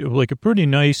apartment, with a pretty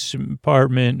nice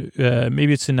apartment.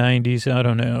 Maybe it's the 90s, I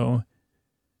don't know.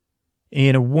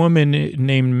 And a woman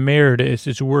named Meredith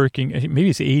is working, maybe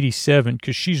it's 87,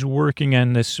 because she's working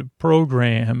on this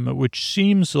program, which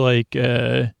seems like,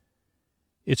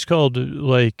 It's called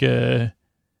like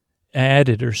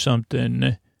Added or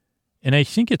something. And I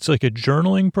think it's like a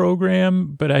journaling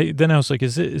program, but then I was like,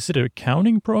 is it an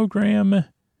accounting program?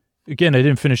 Again, I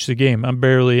didn't finish the game. I'm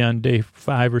barely on day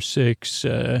 5 or 6.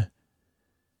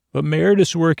 But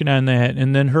Meredith's working on that,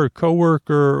 and then her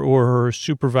coworker or her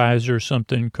supervisor or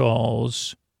something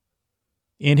calls.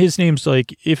 And his name's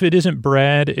like, if it isn't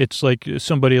Brad, it's like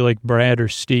somebody like Brad or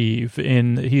Steve.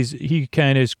 And he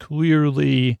kind of is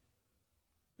clearly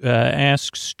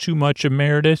asks too much of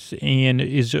Meredith and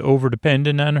is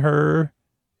over-dependent on her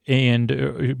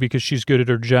and because she's good at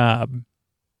her job.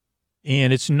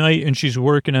 And it's night and she's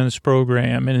working on this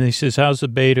program. And he says, how's the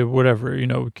beta, whatever,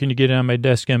 can you get it on my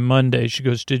desk on Monday? She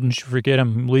goes, didn't you forget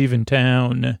I'm leaving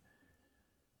town?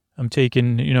 I'm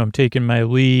taking my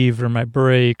leave or my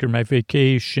break or my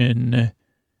vacation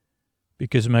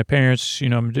because my parents,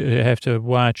 have to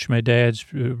watch my dad's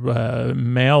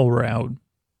mail route.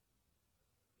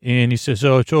 And he says,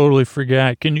 oh, I totally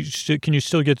forgot. Can you still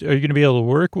are you going to be able to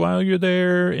work while you're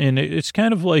there? And it's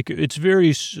kind of like, it's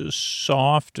very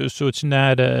soft, so it's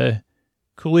not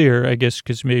clear, I guess,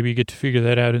 because maybe you get to figure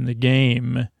that out in the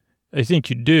game. I think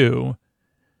you do.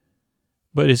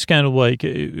 But it's kind of like,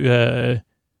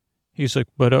 he's like,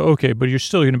 but okay, but you're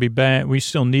still going to be back. We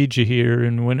still need you here.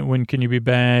 And when can you be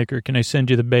back? Or can I send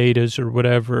you the betas or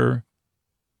whatever?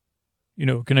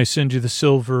 Can I send you the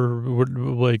silver,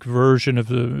 like, version of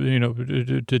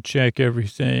the, to check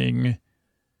everything?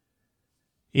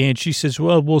 And she says,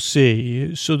 well, we'll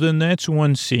see. So then that's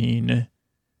one scene.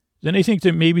 Then I think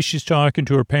that maybe she's talking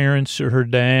to her parents or her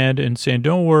dad and saying,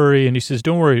 don't worry. And he says,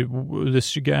 don't worry,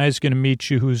 this guy's going to meet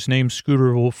you whose name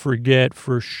Scooter will forget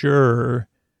for sure.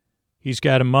 He's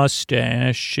got a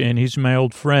mustache and he's my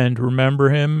old friend.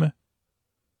 Remember him?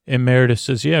 And Meredith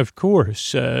says, yeah, of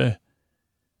course.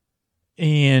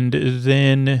 And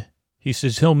then he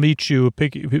says he'll meet you.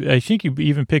 I think he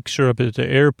even picks her up at the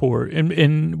airport.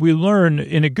 And we learn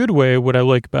in a good way what I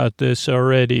like about this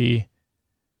already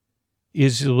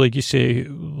is, like you say,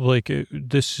 like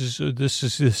this is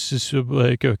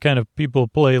like a kind of people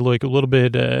play like a little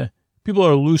bit. People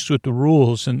are loose with the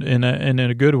rules and in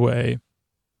a good way.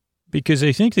 Because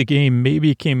I think the game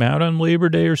maybe came out on Labor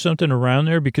Day or something around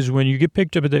there. Because when you get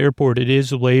picked up at the airport, it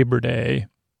is Labor Day.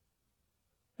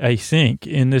 I think,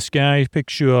 and this guy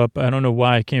picks you up. I don't know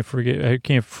why.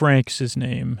 Frank's his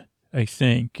name, I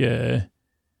think. And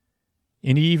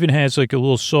he even has like a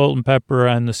little salt and pepper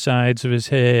on the sides of his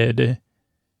head.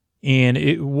 And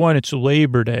it's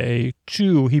Labor Day.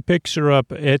 2, he picks her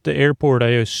up at the airport, I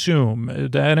assume.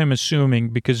 That I'm assuming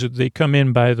because they come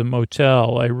in by the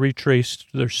motel. I retraced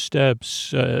their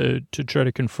steps to try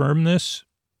to confirm this.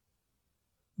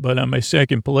 But on my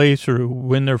second playthrough,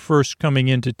 when they're first coming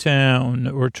into town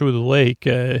or to the lake,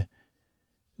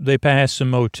 they pass a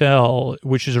motel,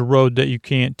 which is a road that you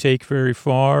can't take very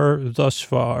far, thus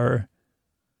far.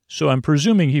 So I'm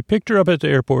presuming he picked her up at the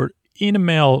airport in a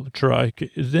mail truck.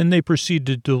 Then they proceed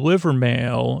to deliver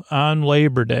mail on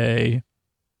Labor Day.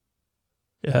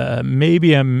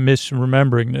 Maybe I'm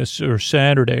misremembering this, or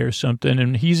Saturday or something.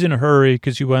 And he's in a hurry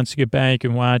because he wants to get back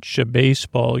and watch a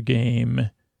baseball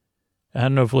game. I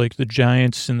don't know if like the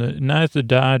Giants and not the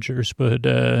Dodgers, but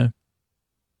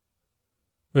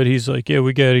he's like, yeah,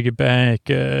 we got to get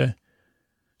back.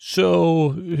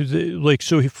 So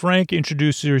Frank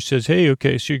introduces her, says, hey,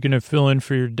 okay, so you're going to fill in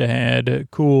for your dad.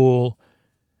 Cool.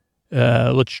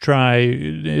 Let's try.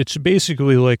 It's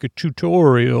basically like a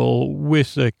tutorial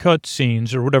with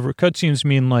cutscenes or whatever. Cutscenes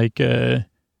mean like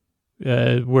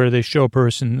where they show a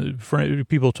person,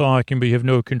 people talking, but you have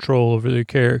no control over their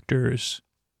characters.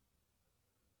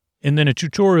 And then a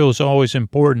tutorial is always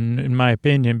important, in my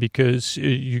opinion, because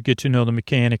you get to know the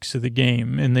mechanics of the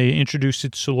game. And they introduce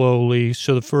it slowly.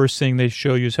 So the first thing they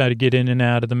show you is how to get in and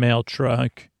out of the mail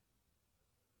truck.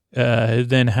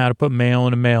 Then how to put mail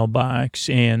in a mailbox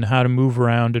and how to move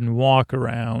around and walk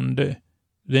around.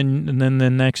 Then the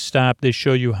next stop, they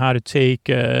show you how to take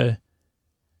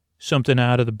something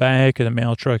out of the back of the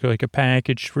mail truck, like a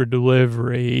package for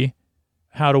delivery.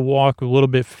 How to walk a little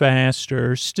bit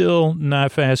faster, still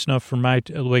not fast enough for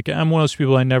I'm one of those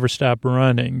people, I never stop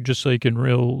running, just like in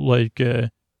real, like I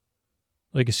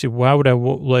said, why would I,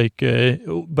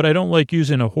 but I don't like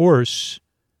using a horse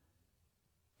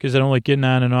because I don't like getting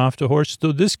on and off the horse.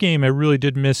 So this game, I really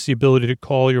did miss the ability to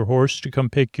call your horse to come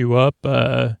pick you up,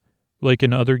 like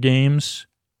in other games.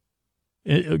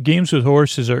 Games with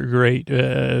horses are great,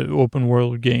 open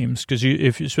world games, because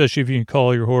especially if you can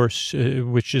call your horse,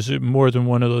 which is more than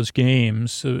one of those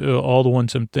games. All the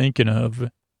ones I'm thinking of,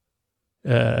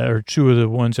 or 2 of the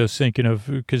ones I was thinking of,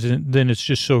 because then it's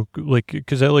just so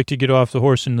because I like to get off the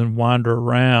horse and then wander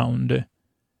around.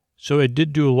 So I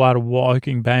did do a lot of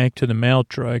walking back to the mail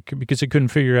truck because I couldn't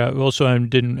figure out. Also, I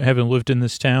haven't lived in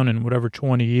this town in whatever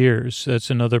 20 years.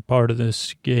 That's another part of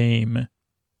this game.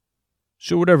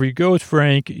 So whatever, you go with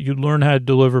Frank, you learn how to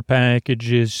deliver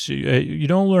packages. You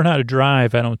don't learn how to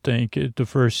drive, I don't think, the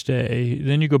first day.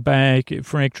 Then you go back.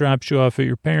 Frank drops you off at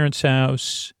your parents'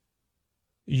 house.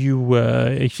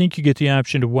 I think you get the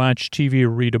option to watch TV or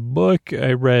read a book.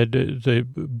 I read the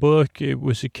book. It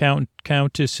was a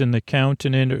Countess and the Count,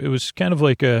 and it was kind of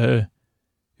like it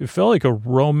felt like a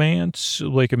romance,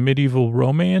 like a medieval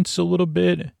romance a little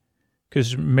bit,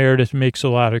 because Meredith makes a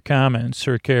lot of comments,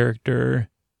 her character.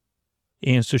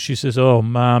 And so she says, "Oh,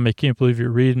 Mom, I can't believe you're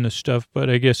reading this stuff." But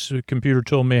I guess the computer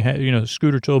told me,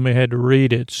 Scooter told me I had to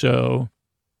read it. So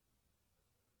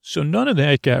none of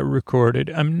that got recorded.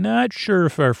 I'm not sure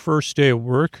if our first day of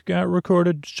work got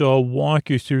recorded. So I'll walk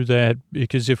you through that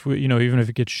because if we, even if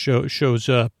it gets shows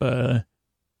up, but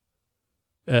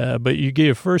you get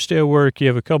your first day of work, you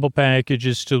have a couple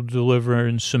packages to deliver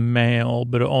and some mail,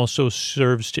 but it also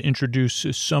serves to introduce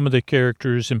some of the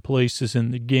characters and places in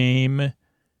the game.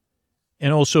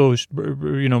 And also,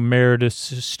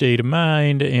 Meredith's state of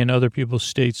mind and other people's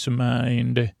states of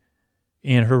mind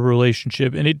and her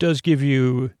relationship. And it does give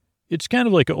you, it's kind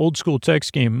of like an old school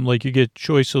text game. Like you get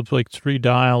choice of like 3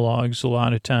 dialogues a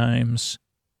lot of times.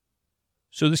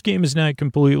 So this game is not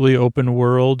completely open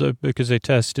world because I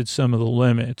tested some of the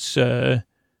limits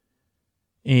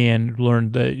and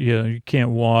learned that, you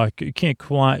can't walk, you can't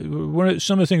climb.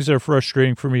 Some of the things that are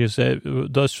frustrating for me is that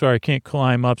thus far I can't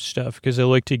climb up stuff because I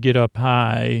like to get up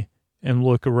high and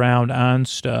look around on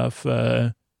stuff.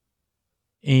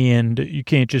 And you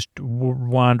can't just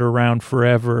wander around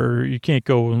forever. You can't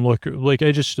go and look like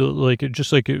just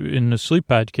like in the sleep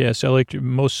podcast. I like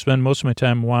to spend most of my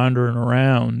time wandering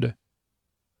around,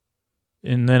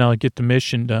 and then I'll get the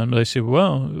mission done. But I say,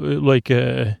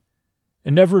 I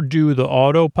never do the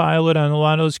autopilot on a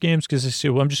lot of those games because I say,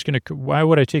 well, why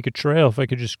would I take a trail if I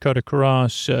could just cut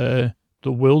across the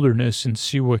wilderness and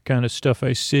see what kind of stuff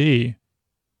I see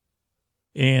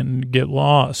and get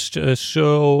lost?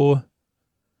 So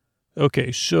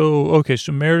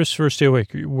Meredith's first day of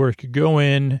work, you go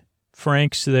in,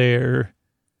 Frank's there,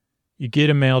 you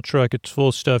get a mail truck, it's full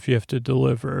of stuff you have to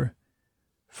deliver.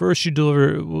 First you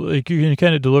deliver, you can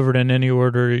kind of deliver it in any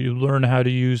order. You learn how to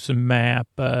use the map,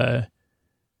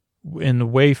 in the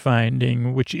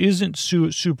wayfinding, which isn't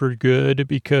super good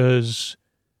because,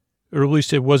 or at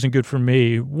least it wasn't good for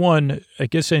me. One, I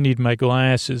guess I need my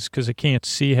glasses because I can't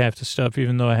see half the stuff,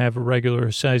 even though I have a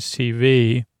regular size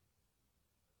TV.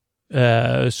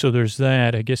 So there's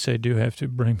that. I guess I do have to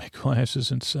bring my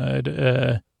glasses inside.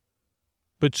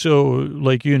 But so,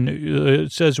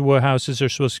 it says what houses are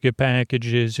supposed to get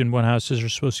packages and what houses are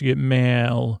supposed to get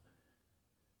mail.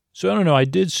 So I don't know. I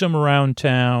did some around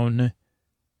town.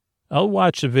 I'll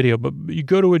watch the video, but you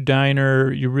go to a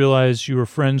diner, you realize you were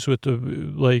friends with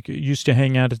used to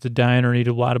hang out at the diner and eat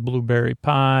a lot of blueberry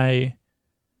pie.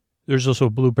 There's also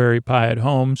blueberry pie at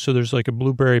home, so there's like a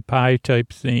blueberry pie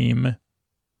type theme.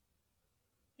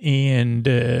 And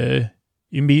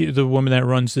you meet the woman that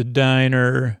runs the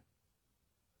diner.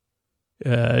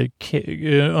 Not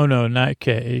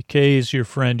Kay. Kay is your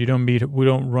friend. We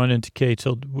don't run into Kay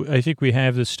till, I think we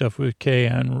have this stuff with Kay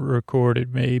on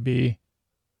recorded maybe.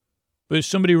 But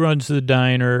somebody runs the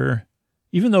diner,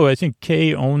 even though I think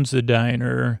Kay owns the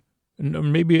diner.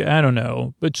 Maybe, I don't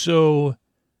know. But so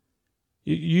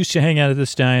you used to hang out at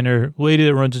this diner. Lady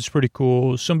that runs it's pretty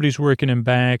cool. Somebody's working in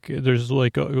back. There's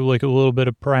like a little bit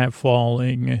of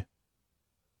pratfalling.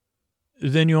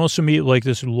 Then you also meet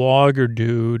this logger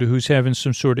dude who's having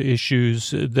some sort of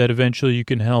issues that eventually you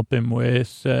can help him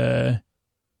with.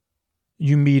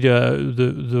 You meet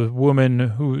the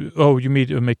woman you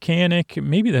meet a mechanic.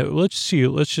 Maybe let's see.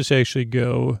 Let's just actually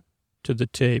go to the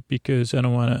tape because I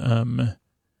don't want to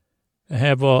I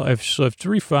have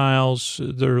 3 files.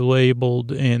 They're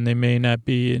labeled and they may not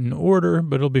be in order,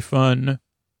 but it'll be fun.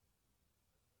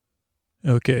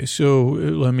 Okay, so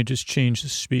let me just change the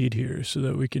speed here so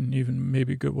that we can even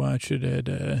maybe go watch it at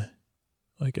a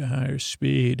higher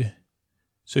speed.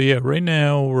 So yeah, right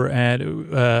now we're at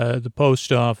the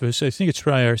post office. I think it's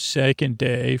probably our second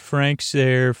day. Frank's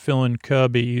there filling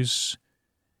cubbies.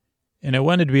 And I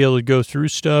wanted to be able to go through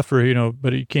stuff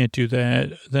but you can't do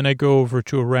that. Then I go over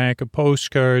to a rack of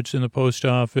postcards in the post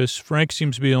office. Frank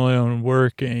seems to be the only one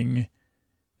working.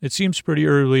 It seems pretty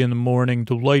early in the morning.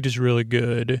 The light is really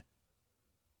good.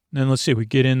 Then let's see,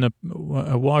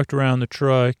 I walked around the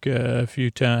truck a few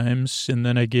times and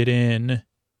then I get in.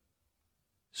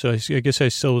 So I guess I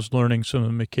still was learning some of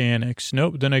the mechanics.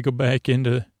 Nope. Then I go back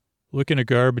into Look in a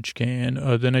garbage can.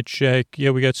 Then I check. Yeah,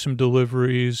 we got some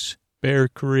deliveries. Bear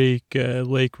Creek,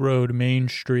 Lake Road, Main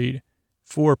Street.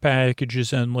 4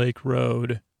 packages on Lake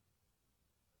Road.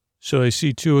 So I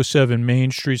see 207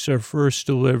 Main Street's our first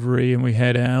delivery, and we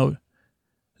head out.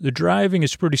 The driving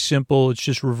is pretty simple. It's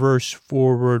just reverse,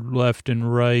 forward, left,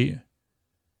 and right.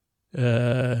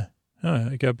 I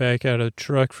got back out of the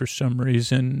truck for some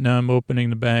reason. Now I'm opening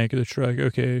the back of the truck.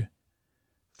 Okay.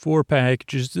 4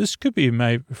 packages. This could be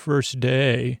my first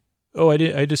day. Oh,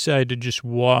 I decided to just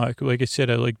walk. Like I said,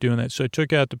 I like doing that. So I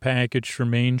took out the package for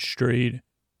Main Street.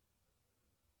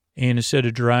 And instead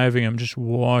of driving, I'm just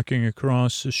walking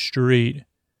across the street.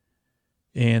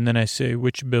 And then I say,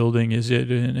 which building is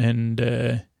it? And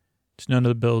it's none of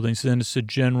the buildings. Then it's a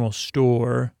general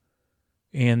store.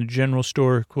 And the general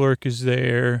store clerk is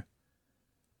there.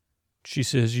 She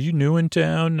says, "You new in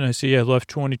town?" And I say, "Yeah, I left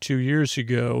 22 years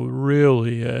ago."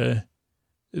 Really?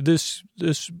 This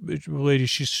lady,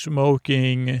 she's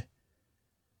smoking.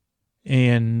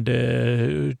 And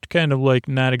kind of like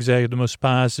not exactly the most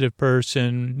positive person.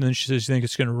 And then she says, "You think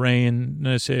it's going to rain?" And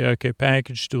I say, "Okay,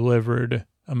 package delivered.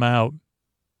 I'm out."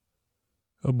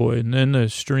 Oh, boy. And then the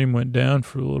stream went down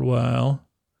for a little while.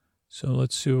 So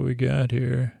let's see what we got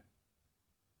here.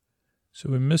 So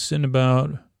we're missing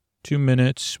about 2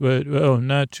 minutes, but,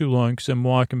 not too long because I'm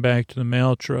walking back to the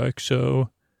mail truck. So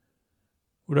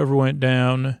whatever went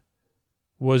down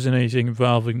wasn't anything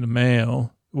involving the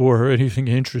mail or anything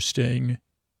interesting.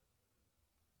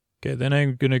 Okay, then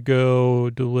I'm going to go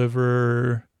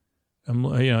deliver.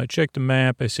 I check the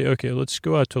map. I say, okay, let's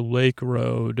go out to Lake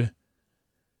Road.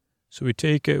 So we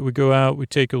go out, we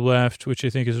take a left, which I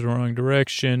think is the wrong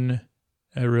direction.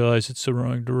 I realize it's the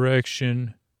wrong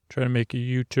direction. Try to make a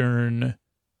U-turn.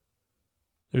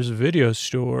 There's a video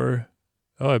store.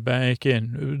 Oh, I back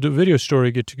in. The video store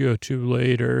I get to go to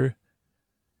later.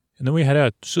 And then we head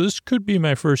out. So this could be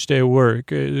my first day of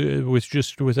work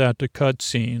without the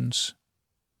cutscenes.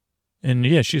 And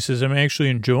yeah, she says, "I'm actually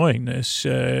enjoying this."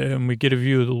 And we get a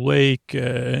view of the lake.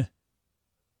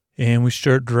 And we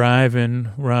start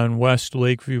driving. We're on West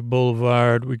Lakeview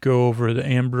Boulevard. We go over the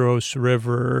Ambrose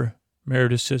River.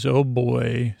 Meredith says, "Oh,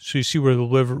 boy." So you see where the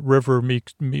river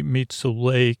meets the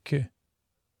lake.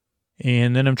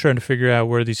 And then I'm trying to figure out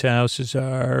where these houses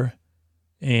are.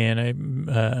 And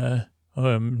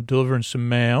I'm delivering some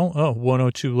mail.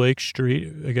 102 Lake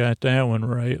Street. I got that one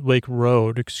right. Lake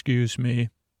Road, excuse me.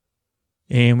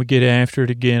 And we get after it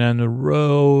again on the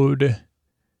road.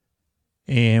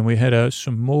 And we head out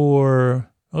some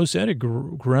more. Oh, is that a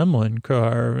Gremlin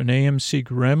car? An AMC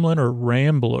Gremlin or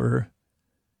Rambler?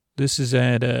 This is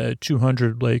at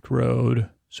 200 Lake Road.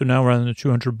 So now we're on the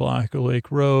 200 block of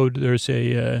Lake Road. There's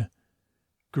a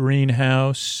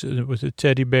greenhouse with a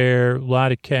teddy bear, a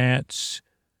lot of cats.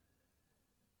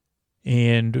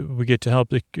 And we get to help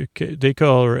they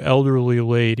call her elderly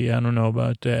lady. I don't know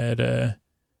about that.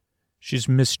 She's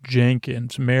Miss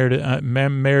Jenkins,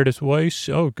 Meredith Weiss.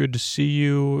 Oh, good to see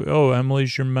you. Oh,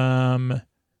 Emily's your mom.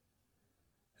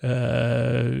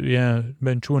 Yeah,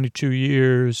 been 22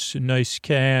 years. Nice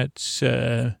cats.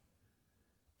 2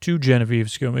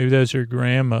 Genevieves ago. Maybe that's her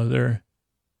grandmother.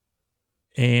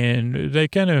 And they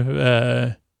kind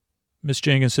of, Miss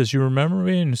Jenkins says, "You remember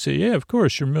me?" And I say, "Yeah, of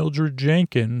course. You're Mildred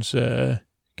Jenkins.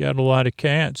 Got a lot of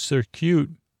cats. They're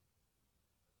cute."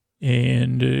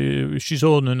 And she's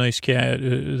holding a nice cat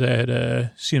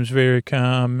that seems very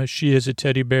calm. She has a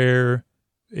teddy bear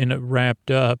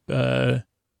wrapped up. And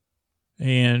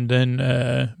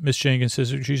then Miss Jenkins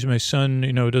says, "She's my son,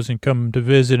 doesn't come to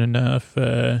visit enough."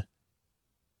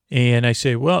 And I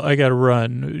say, "Well, I got to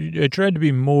run." I tried to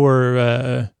be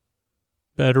more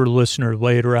better listener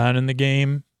later on in the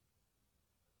game.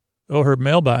 Oh, her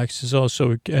mailbox is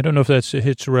also, I don't know if that's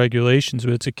hits regulations,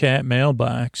 but it's a cat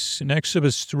mailbox. Next up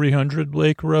is 300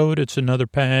 Lake Road. It's another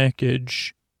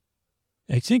package.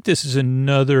 I think this is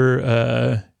another,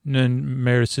 and then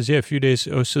Meredith says, "Yeah, a few days."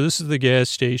 Oh, so this is the gas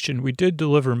station. We did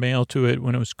deliver mail to it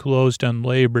when it was closed on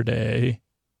Labor Day.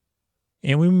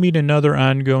 And we meet another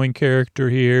ongoing character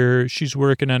here. She's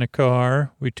working on a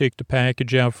car. We take the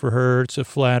package out for her. It's a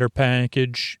flatter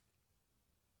package.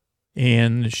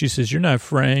 And she says, "You're not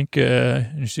Frank."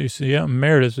 And she says, "Yeah, I'm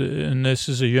Meredith." And this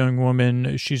is a young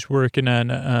woman. She's working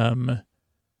on a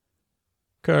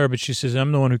car, but she says,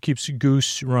 "I'm the one who keeps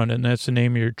Goose running. That's the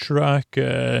name of your truck."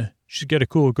 She's got a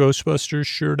cool Ghostbusters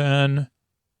shirt on.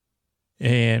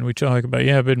 And we talk about,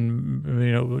 I've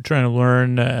been, trying to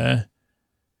learn.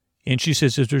 And she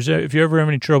says, if you ever have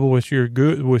any trouble with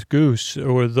with Goose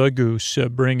or the Goose,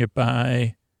 bring it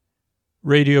by.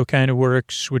 Radio kind of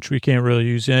works, which we can't really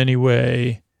use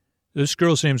anyway. This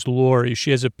girl's name's Lori.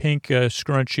 She has a pink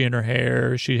scrunchie in her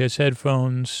hair. She has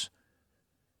headphones.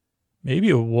 Maybe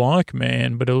a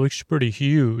Walkman, but it looks pretty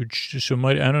huge. So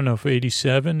I don't know if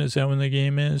 87, is that when the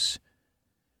game is?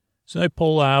 So I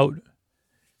pull out,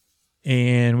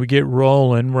 and we get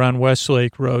rolling. We're on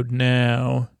Westlake Road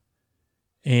now,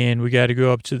 and we got to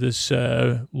go up to this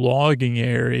logging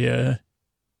area,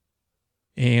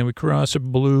 and we cross a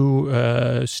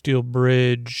blue steel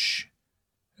bridge.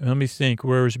 Let me think,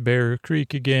 where's Bear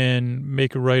Creek again?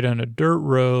 Make a right on a dirt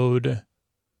road.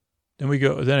 Then we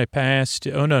go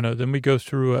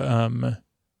through a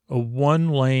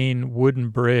one-lane wooden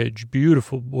bridge,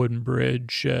 beautiful wooden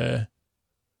bridge.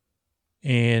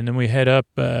 And then we head up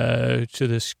to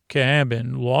this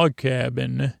log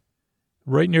cabin,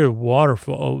 right near the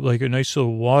waterfall, like a nice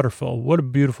little waterfall. What a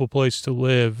beautiful place to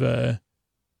live.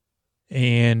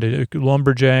 And a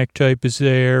lumberjack type is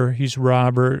there. He's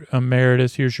Robert. I'm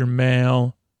Meredith. Here's your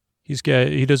mail.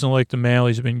 He doesn't like the mail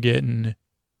he's been getting.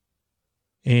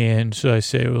 And so I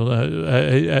say, well,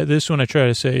 this one I try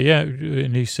to say, yeah.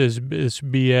 And he says, it's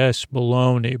BS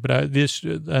baloney. But on this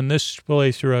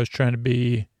playthrough, I was trying to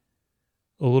be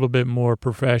a little bit more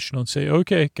professional and say,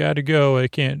 okay, got to go. I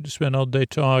can't spend all day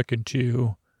talking to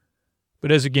you.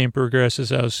 But as the game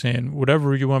progresses, I was saying,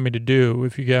 whatever you want me to do,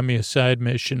 if you got me a side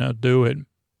mission, I'll do it.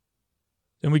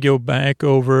 Then we go back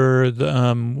over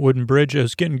the wooden bridge. I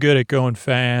was getting good at going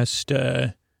fast.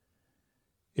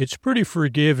 It's pretty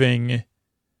forgiving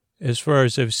as far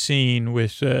as I've seen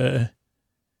with the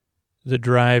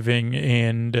driving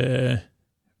and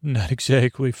not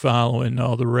exactly following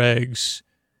all the regs.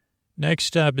 Next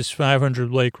stop is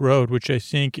 500 Lake Road, which I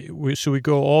think, so we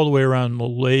go all the way around the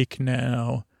lake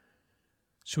now.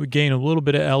 So we gain a little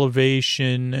bit of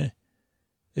elevation.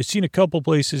 I've seen a couple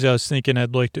places I was thinking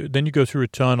I'd like to, then you go through a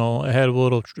tunnel. I had a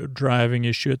little driving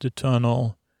issue at the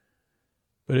tunnel,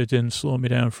 but it didn't slow me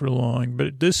down for long.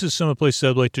 But this is some of the places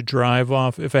I'd like to drive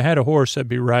off. If I had a horse, I'd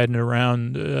be riding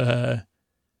around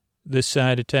this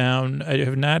side of town. I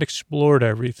have not explored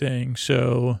everything,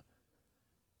 so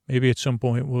maybe at some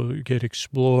point we'll get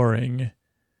exploring.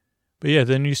 But yeah,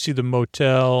 then you see the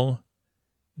motel.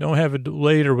 Don't have it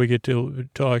later. We get to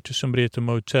talk to somebody at the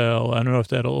motel. I don't know if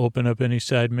that'll open up any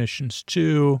side missions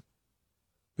too.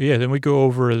 But yeah, then we go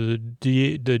over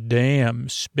the dam,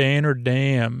 Spanner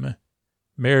Dam.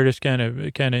 Meredith kind of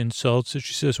insults it.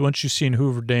 She says, once you've seen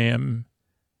Hoover Dam,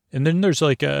 and then there's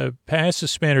like past the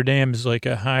Spanner Dam is like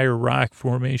a higher rock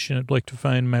formation. I'd like to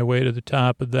find my way to the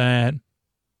top of that.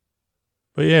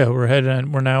 But yeah,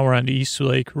 we're on East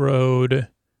Lake Road.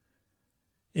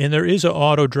 And there is an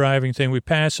auto driving thing. We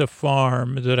pass a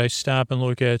farm that I stop and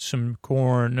look at some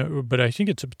corn, but I think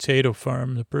it's a potato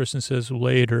farm. The person says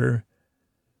later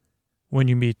when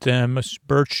you meet them, a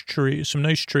birch tree, some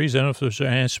nice trees. I don't know if those are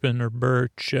aspen or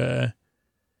birch. And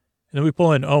then we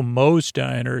pull in, Moe's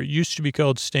Diner. It used to be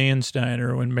called Stan's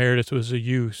Diner when Meredith was a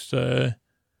youth. Now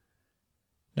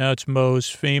it's Moe's,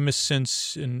 famous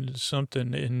since in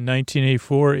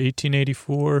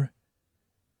 1884.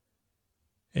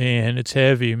 And it's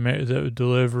heavy, the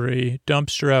delivery.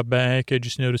 Dumpster out back, I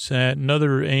just noticed that.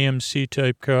 Another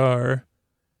AMC-type car.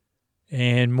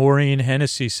 And Maureen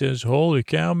Hennessy says, holy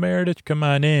cow, Meredith, come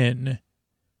on in.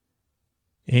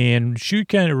 And she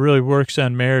kind of really works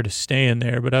on Meredith staying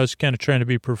there, but I was kind of trying to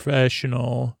be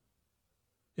professional.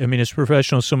 I mean, it's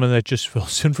professional, someone that just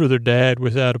fills in for their dad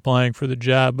without applying for the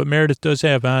job. But Meredith does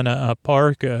have on a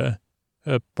parka,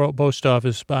 a post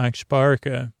office box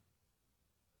parka.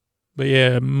 But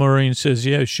yeah, Maureen says,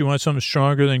 yeah, she wants something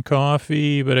stronger than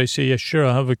coffee. But I say, yeah, sure,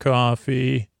 I'll have a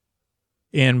coffee.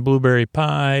 And blueberry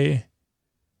pie.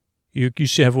 You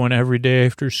used to have one every day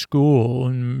after school.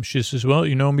 And she says, well,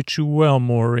 you know me too well,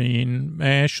 Maureen.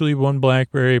 Ashley, one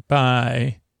blackberry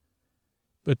pie.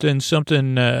 But then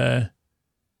something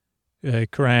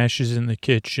crashes in the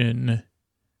kitchen.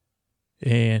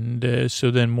 And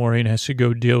so then Maureen has to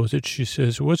go deal with it. She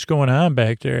says, what's going on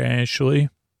back there, Ashley?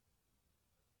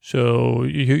 So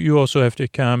you also have to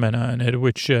comment on it,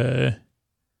 which I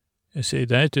say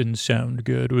that didn't sound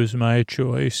good, was my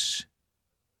choice.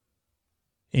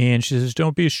 And she says,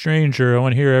 don't be a stranger. I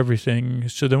want to hear everything.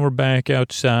 So then we're back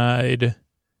outside.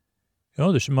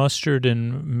 Oh, there's mustard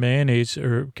and mayonnaise,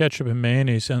 or ketchup and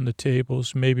mayonnaise on the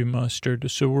tables, maybe mustard.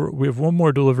 So we have one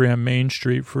more delivery on Main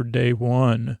Street for day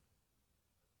one.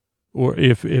 Or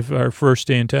if our first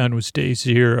day in town was day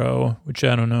 0, which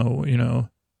I don't know, you know.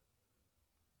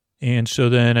 And so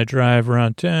then I drive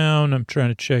around town. I'm trying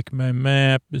to check my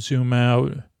map, zoom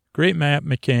out. Great map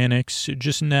mechanics,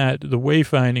 just not, the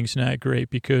wayfinding's not great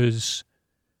because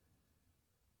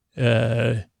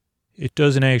it it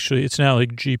doesn't actually, it's not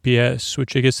like GPS,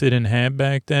 which I guess they didn't have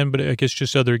back then, but I guess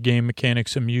just other game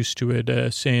mechanics, I'm used to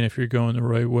it saying if you're going the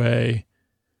right way.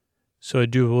 So I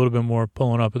do a little bit more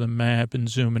pulling up of the map and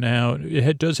zooming out.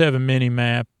 It does have a mini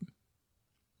map.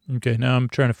 Okay, now I'm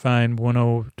trying to find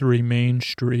 103 Main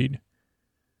Street.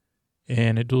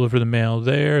 And it delivered the mail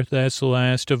there. That's the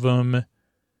last of them.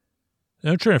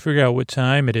 I'm trying to figure out what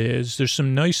time it is. There's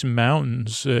some nice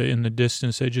mountains in the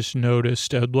distance I just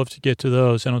noticed. I'd love to get to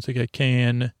those. I don't think I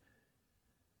can.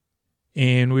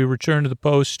 And we return to the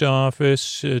post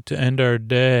office to end our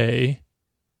day.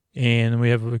 And we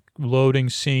have a loading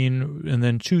scene. And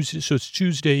then Tuesday, so it's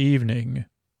Tuesday evening.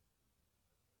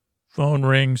 Phone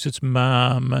rings. It's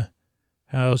Mom.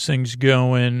 How's things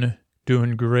going?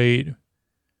 Doing great.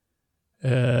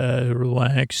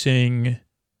 Relaxing.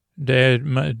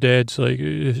 Dad's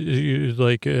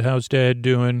like, how's Dad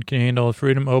doing? Can he handle the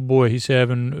freedom? Oh boy, he's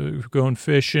going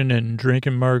fishing and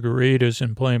drinking margaritas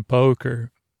and playing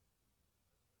poker.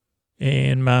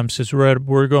 And Mom says,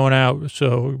 we're going out,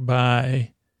 so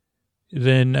bye.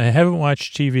 Then I haven't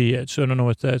watched TV yet, so I don't know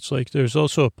what that's like. There's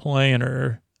also a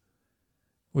planner,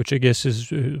 which I guess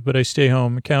is, but I stay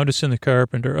home. Countess and the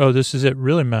Carpenter. Oh, this is it.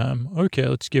 Really, Mom? Okay,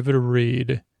 let's give it a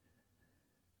read.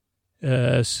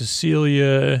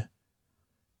 Cecilia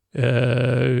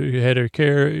had her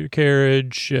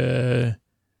carriage.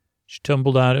 She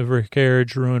tumbled out of her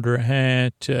carriage, ruined her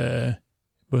hat.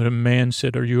 But a man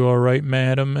said, "Are you all right,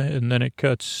 madam?" And then it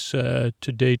cuts to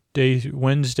day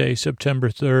Wednesday, September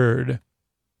 3rd.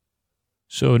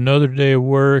 So another day of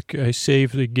work. I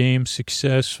saved the game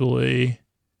successfully.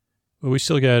 But we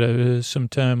still got some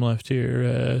time left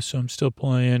here, so I'm still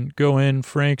playing. Go in.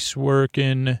 Frank's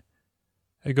working.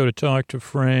 I go to talk to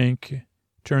Frank,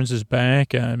 turns his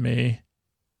back on me.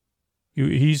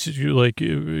 He's like,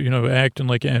 acting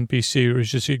like an NPC, or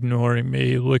he's just ignoring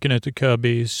me, looking at the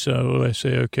cubbies. So I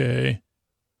say, okay.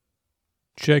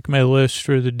 Check my list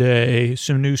for the day,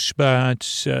 some new spots.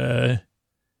 So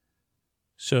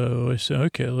I say,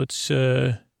 okay, let's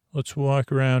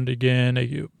walk around again.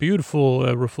 A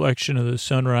beautiful reflection of the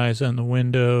sunrise on the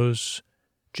windows.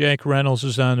 Jack Reynolds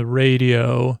is on the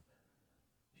radio.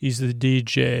 He's the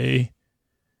DJ,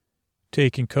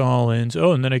 taking call-ins.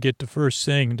 Oh, and then I get the first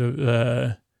thing.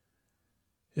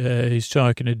 He's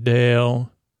talking to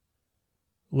Dale.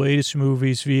 Latest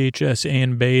movies, VHS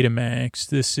and Betamax.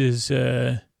 This is,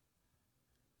 I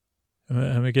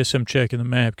guess I'm checking the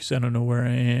map because I don't know where I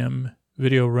am.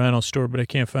 Video rental store, but I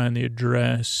can't find the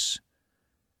address.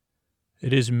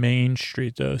 It is Main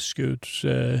Street, though, Scoots.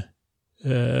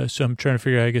 So I'm trying to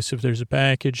figure out, I guess, if there's a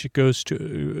package, it goes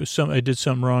to I did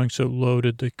something wrong, so it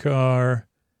loaded the car.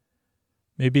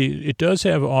 Maybe it does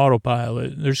have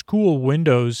autopilot. There's cool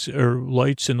windows or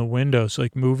lights in the windows,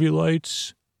 like movie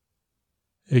lights.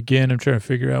 Again, I'm trying to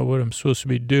figure out what I'm supposed to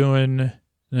be doing.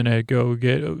 Then I go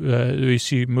get, we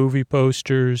see movie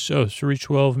posters. Oh,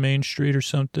 312 Main Street or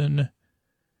something.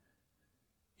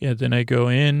 Yeah, then I go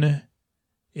in.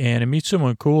 And I meet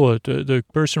someone cool. The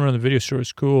person running the video store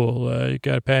is cool.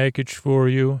 Got a package for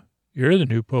you. You're the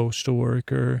new postal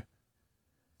worker.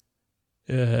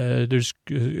 There's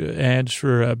ads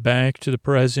for Back to the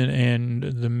Present and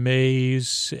The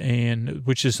Maze,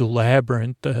 which is the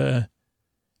Labyrinth, and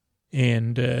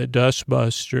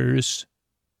Dustbusters.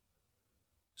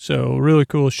 So really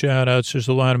cool shout outs. There's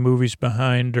a lot of movies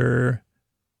behind her.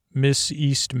 Miss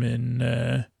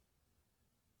Eastman.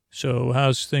 So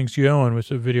how's things going with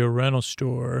the video rental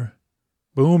store?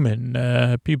 Booming.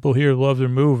 People here love their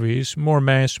movies. More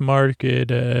mass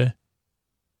market.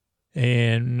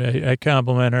 And I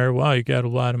compliment her. Wow, you got a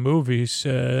lot of movies.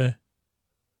 And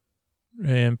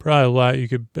probably a lot you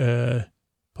could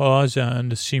pause on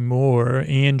to see more.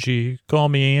 Angie. Call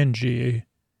me Angie.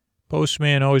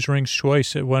 Postman always rings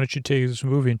twice. Why don't you take this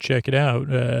movie and check it out?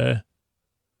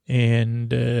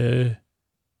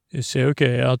 You say,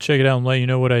 okay, I'll check it out and let you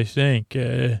know what I think.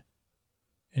 And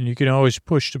you can always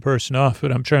push the person off,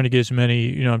 but I'm trying to get as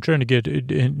many, I'm trying to get,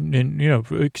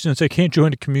 since I can't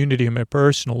join the community in my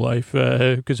personal life,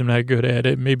 because I'm not good at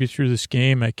it, maybe through this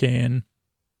game I can.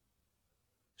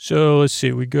 So let's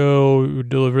see, we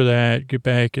deliver that, get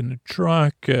back in the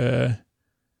truck,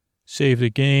 save the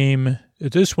game.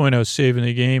 At this point, I was saving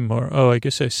the game more. Oh, I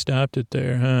guess I stopped it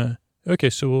there, huh? Okay,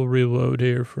 so we'll reload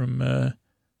here from,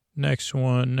 next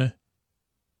one.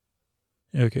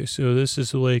 Okay, so this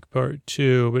is the lake part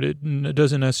 2, but it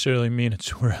doesn't necessarily mean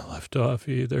it's where I left off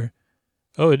either.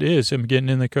 Oh, it is. I'm getting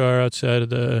in the car outside of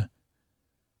the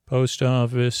post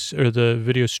office or the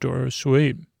video store.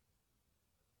 Sweet.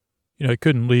 I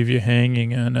couldn't leave you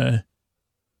hanging on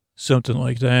something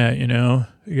like that, You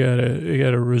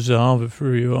gotta resolve it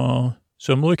for you all.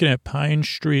 So I'm looking at Pine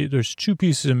Street. There's 2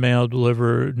 pieces of mail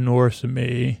delivered north of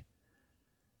me.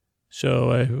 So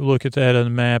I look at that on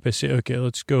the map. I say, okay,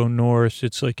 let's go north.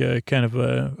 It's like a kind of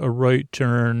a right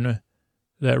turn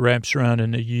that wraps around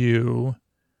in a U.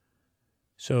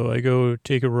 So I go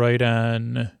take a right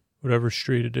on whatever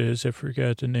street it is. I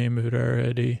forgot the name of it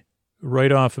already.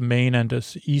 Right off of Main onto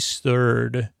East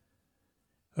 3rd.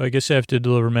 I guess I have to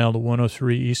deliver mail to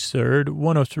 103 East 3rd.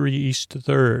 103 East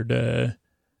 3rd.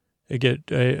 I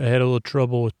had a little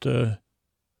trouble with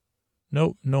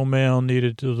nope, no mail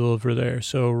needed to deliver there.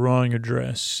 So wrong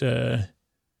address. I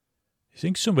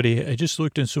think I just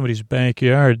looked in somebody's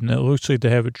backyard and it looks like they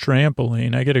have a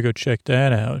trampoline. I got to go check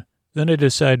that out. Then I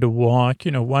decide to walk.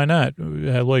 Why not?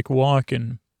 I like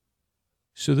walking.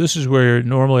 So this is where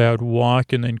normally I would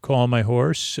walk and then call my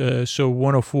horse. So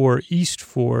 104 East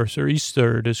 4th or East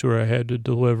 3rd is where I had to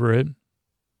deliver it.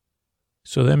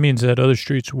 So that means that other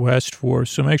street's West 4th.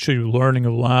 So I'm actually learning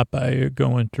a lot by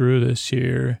going through this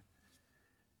here.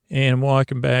 And I'm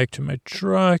walking back to my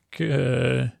truck.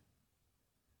 Let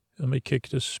me kick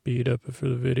the speed up for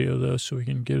the video, though, so we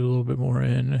can get a little bit more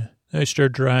in. I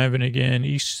start driving again,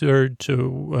 East 3rd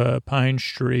to Pine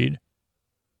Street.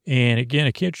 And again,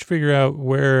 I can't figure out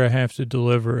where I have to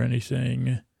deliver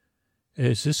anything.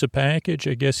 Is this a package?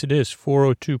 I guess it is.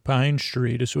 402 Pine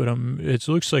Street is what it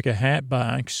looks like a hat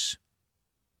box.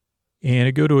 And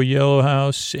I go to a yellow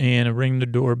house and I ring the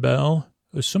doorbell.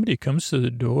 Somebody comes to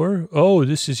the door. Oh,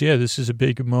 this is a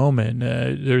big moment.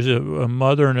 There's a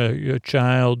mother and a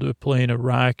child playing a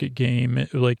rocket game,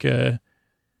 like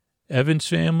Evans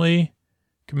family,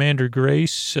 Commander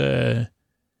Grace, and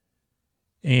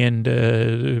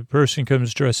the person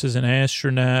comes dressed as an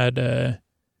astronaut.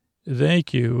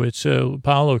 Thank you. It's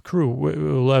Apollo Crew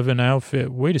 11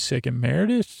 outfit. Wait a second,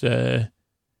 Meredith?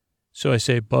 So I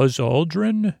say, Buzz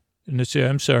Aldrin? And they say,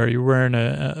 I'm sorry, you're wearing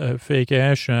a fake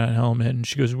astronaut helmet. And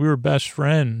she goes, we were best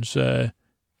friends.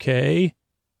 Kay?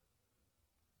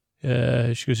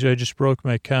 She goes, I just broke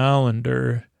my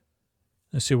calendar.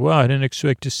 I say, wow, I didn't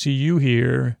expect to see you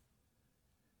here.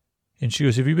 And she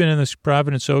goes, have you been in this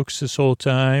Providence Oaks this whole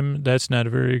time? That's not a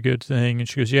very good thing. And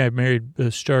she goes, yeah, I married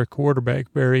the star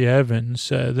quarterback, Barry Evans.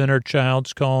 Then our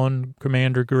child's calling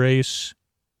Commander Grace.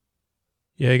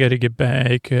 Yeah, I got to get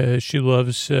back. She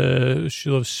loves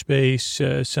space.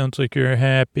 Sounds like you're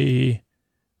happy.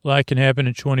 A lot can happen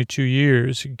in 22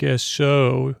 years. I guess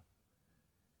so.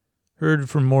 Heard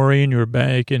from Maureen you were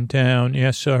back in town. Yeah,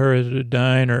 saw her at a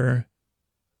diner.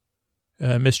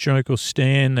 Missed your Uncle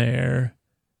Stan there.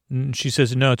 And she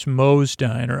says, no, it's Moe's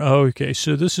Diner. Oh, okay.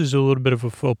 So this is a little bit of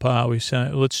a faux pas.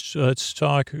 Let's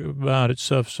talk about it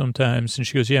stuff sometimes. And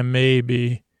she goes, yeah,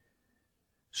 maybe.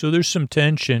 So there's some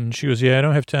tension. She goes, yeah, I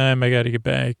don't have time. I got to get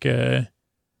back. I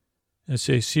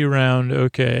say, see you around.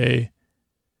 Okay.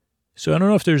 So I don't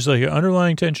know if there's like an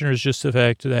underlying tension or it's just the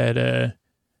fact that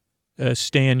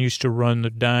Stan used to run the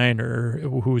diner,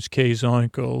 who's Kay's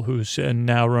uncle, who's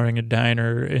now running a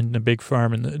diner in the big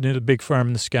farm in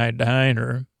the Sky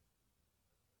Diner.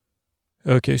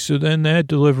 Okay, so then that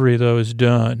delivery, though, is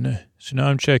done. So now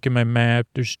I'm checking my map.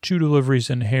 There's 2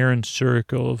 deliveries in Heron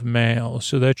Circle of mail,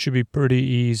 so that should be pretty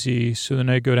easy. So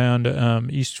then I go down to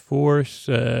East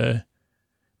 4th,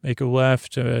 make a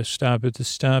left, stop at the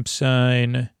stop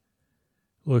sign,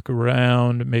 look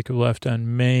around, make a left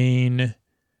on Main,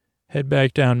 head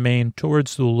back down Main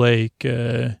towards the lake.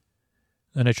 Then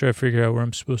I try to figure out where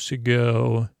I'm supposed to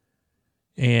go.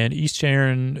 And East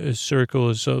Heron Circle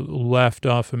is left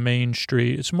off of Main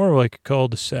Street. It's more like a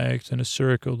cul-de-sac than a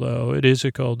circle, though. It is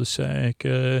a cul-de-sac.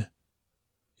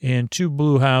 And 2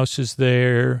 blue houses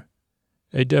there.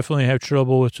 I definitely have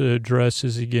trouble with the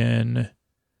addresses again.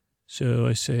 So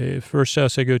I say, first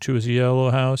house I go to is a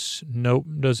yellow house. Nope,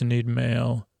 doesn't need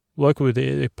mail. Luckily,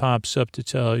 it pops up to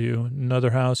tell you.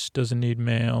 Another house doesn't need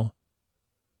mail.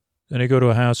 Then I go to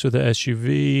a house with an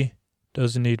SUV.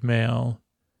 Doesn't need mail.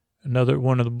 Another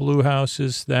one of the blue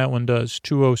houses, that one does,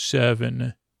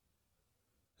 207.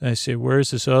 And I say,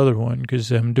 where's this other one? Because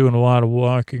I'm doing a lot of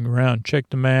walking around. Check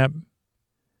the map,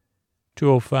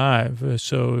 205.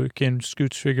 So can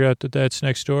Scoots figure out that that's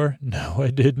next door? No, I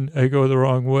didn't. I go the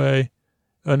wrong way.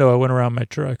 Oh, no, I went around my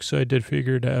truck, so I did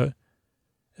figure it out.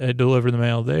 I deliver the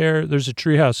mail there. There's a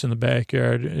treehouse in the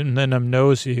backyard, and then I'm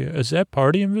nosy. Is that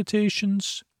party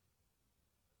invitations?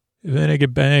 Then I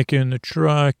get back in the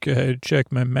truck, I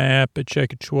check my map, I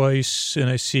check it twice, and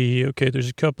I see, okay, there's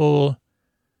a couple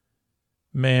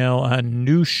mail on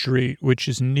New Street, which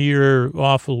is near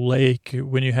off a lake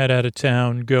when you head out of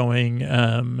town going,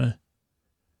 I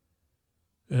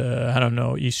don't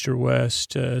know, east or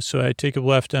west. So I take a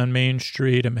left on Main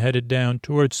Street. I'm headed down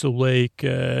towards the lake.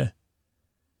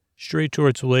 straight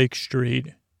towards Lake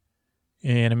Street,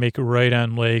 and I make a right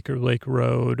on Lake or Lake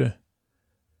Road.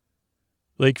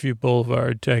 Lakeview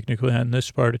Boulevard, technically on this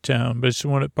part of town, but it's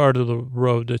one part of the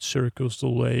road that circles the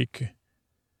lake.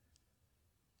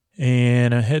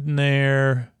 And I'm heading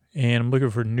there, and I'm looking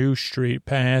for New Street,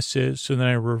 pass it, so then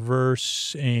I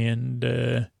reverse,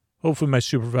 and hopefully my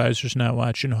supervisor's not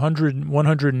watching.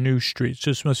 100 New Street, so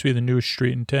this must be the newest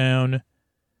street in town.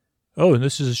 Oh, and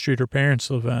this is the street her parents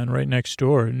live on, right next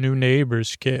door. New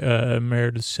neighbors,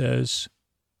 Meredith says.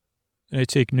 And I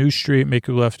take New Street, make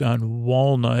a left on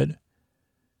Walnut,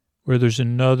 where there's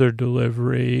another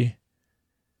delivery,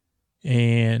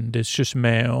 and it's just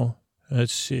mail.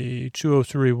 Let's see,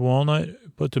 203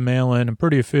 Walnut, put the mail in. I'm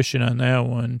pretty efficient on that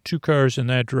one. 2 cars in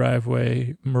that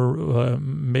driveway,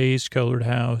 maize-colored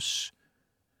house.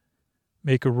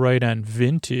 Make a right on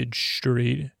Vintage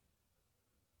Street.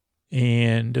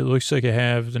 And it looks like I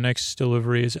have the next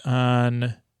delivery is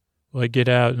on, well, I get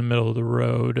out in the middle of the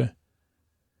road.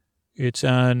 It's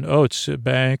on, it's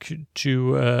back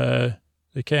to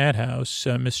the cat house.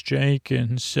 Miss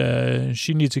Jenkins,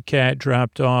 she needs a cat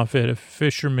dropped off at a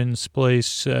fisherman's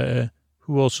place who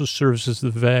also serves as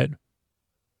the vet.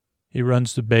 He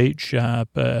runs the bait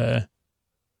shop.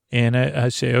 And I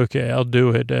say, okay, I'll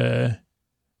do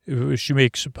it. She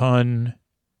makes a pun.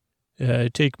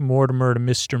 Take Mortimer to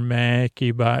Mr.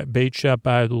 Mackey bait shop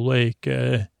by the lake.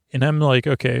 And I'm like,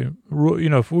 okay,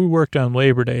 if we worked on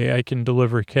Labor Day, I can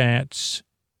deliver cats.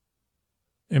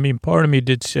 I mean, part of me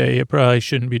did say I probably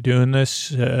shouldn't be doing this.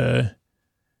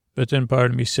 But then part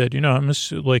of me said, I'm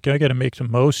just like, I got to make the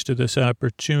most of this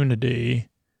opportunity.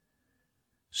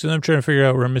 So then I'm trying to figure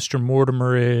out where Mr.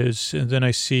 Mortimer is. And then I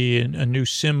see a new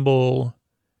symbol.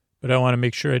 But I want to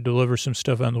make sure I deliver some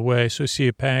stuff on the way. So I see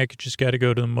a package, just got to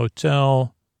go to the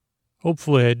motel.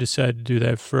 Hopefully I decide to do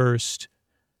that first.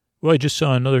 Well, I just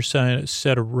saw another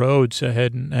set of roads I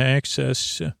hadn't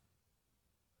accessed.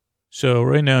 So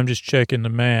right now I'm just checking the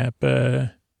map.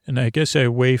 And I guess I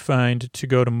wayfind to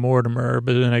go to Mortimer.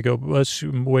 But then I go, let's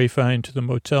wayfind to the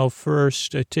motel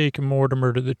first. I take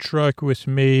Mortimer to the truck with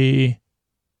me.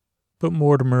 Put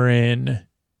Mortimer in.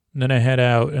 And then I head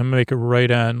out and make a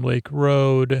right on Lake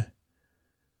Road.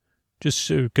 Just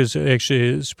because actually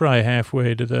it's probably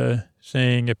halfway to the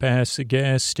thing. I pass the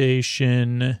gas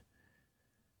station,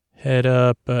 head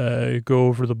up, go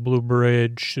over the Blue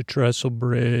Bridge, the Trestle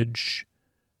Bridge,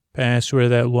 pass where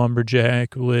that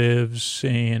lumberjack lives,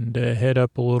 and head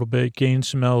up a little bit, gain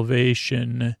some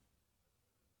elevation.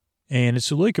 And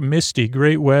it's like a misty,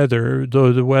 great weather,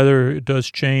 though the weather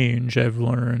does change, I've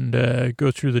learned.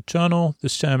 Go through the tunnel.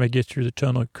 This time I get through the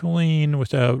tunnel clean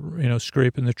without,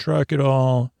 scraping the truck at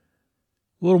all.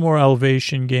 A little more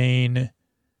elevation gain.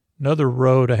 Another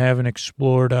road I haven't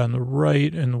explored on the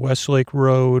right in the Westlake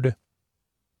Road.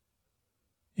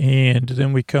 And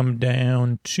then we come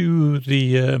down to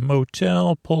the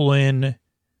motel, pull in.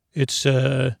 It's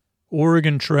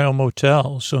Oregon Trail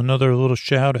Motel, so another little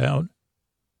shout out.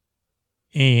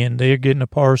 And they're getting a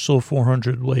parcel,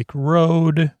 400 Lake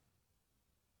Road.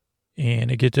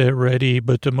 And I get that ready,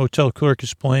 but the motel clerk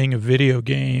is playing a video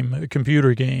game, a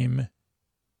computer game.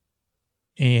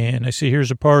 And I say, here's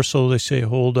a parcel. They say,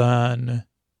 hold on.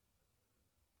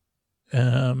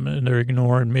 And they're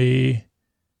ignoring me.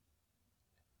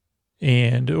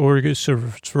 And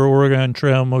for Oregon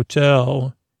Trail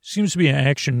Motel, seems to be an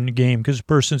action game because the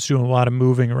person's doing a lot of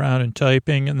moving around and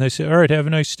typing. And they say, all right, have a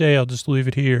nice day. I'll just leave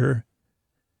it here.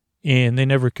 And they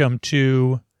never come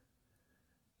to.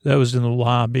 That was in the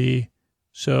lobby.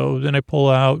 So then I pull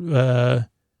out,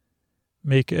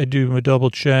 I do a double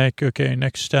check. Okay,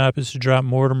 next stop is to drop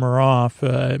Mortimer off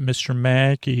at Mr.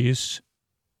 Mackey's.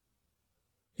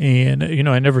 And,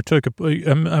 I never took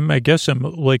I guess I'm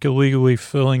like illegally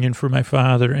filling in for my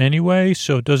father anyway,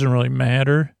 so it doesn't really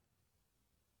matter.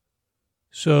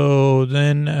 So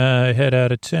then I head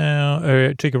out of town,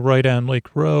 or take a right on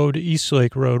Lake Road, East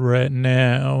Lake Road right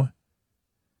now.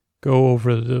 Go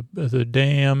over the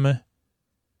dam.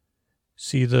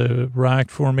 See the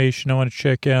rock formation I want to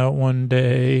check out one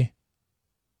day.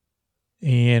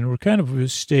 And we're kind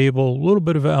of stable, a little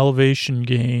bit of elevation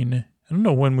gain. I don't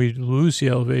know when we lose the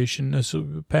elevation. This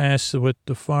will pass what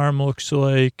the farm looks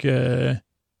like. Then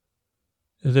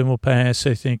we'll pass,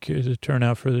 I think, the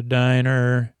turnout for the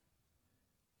diner.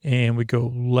 And we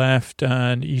go left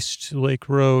on East Lake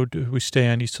Road. We stay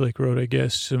on East Lake Road, I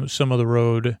guess, some other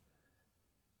road.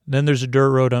 Then there's a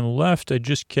dirt road on the left. I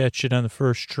just catch it on the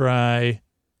first try.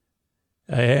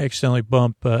 I accidentally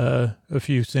bump a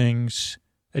few things.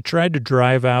 I tried to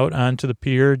drive out onto the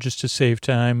pier just to save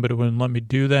time, but it wouldn't let me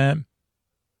do that.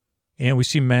 And we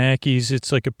see Mackey's.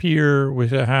 It's like a pier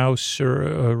with a house or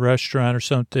a restaurant or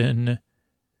something.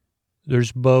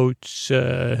 There's boats,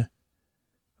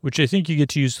 which I think you get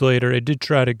to use later. I did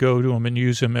try to go to them and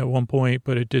use them at one point,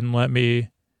 but it didn't let me.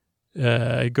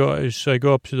 I go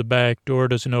up to the back, door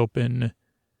doesn't open.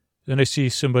 Then I see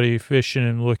somebody fishing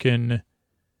and looking.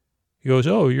 He goes,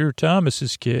 "Oh, you're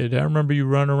Thomas's kid. I remember you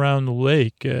running around the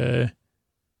lake.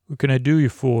 What can I do you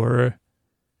for?"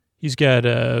 He's got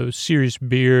a serious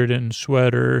beard and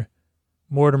sweater.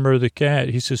 Mortimer the cat.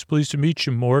 He says, "Pleased to meet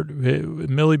you, Mort.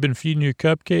 Millie been feeding you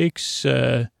cupcakes?"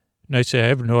 And I say, "I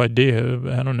have no idea.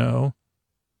 I don't know.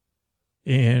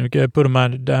 And we got to put him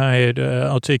on a diet.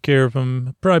 I'll take care of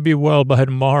him. Probably be well by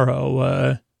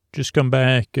tomorrow. Just come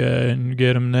back and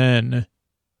get him then."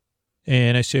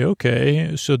 And I say,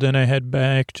 "Okay." So then I head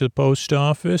back to the post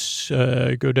office,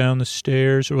 go down the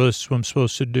stairs. Well, this is what I'm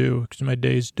supposed to do because my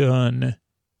day's done.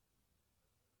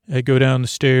 I go down the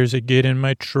stairs, I get in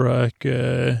my truck,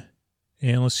 and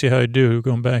let's see how I do.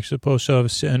 Going back to the post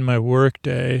office to end my work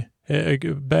day. I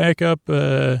go back up,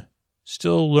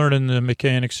 still learning the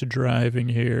mechanics of driving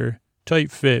here.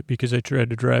 Tight fit because I tried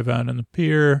to drive out on the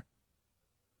pier.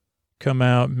 Come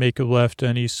out, make a left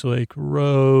on East Lake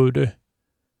Road.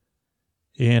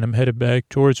 And I'm headed back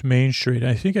towards Main Street.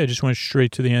 I think I just went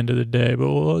straight to the end of the day, but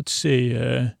let's see.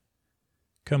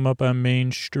 Come up on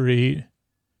Main Street.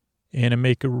 And I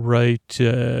make a right,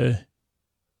 and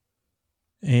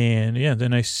yeah,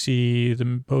 then I see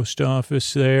the post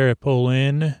office there. I pull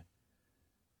in,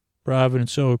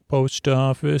 Providence Oak Post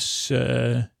Office,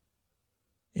 and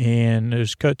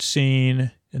there's a cut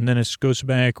scene, and then it goes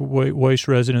back, Weiss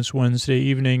Residence Wednesday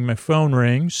evening. My phone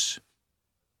rings,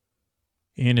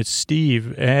 and it's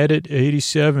Steve. Added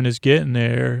 87 is getting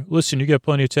there. "Listen, you got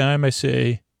plenty of time?" I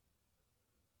say.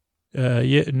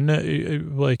 Yeah, no, he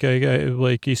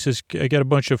says, "I got a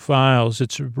bunch of files.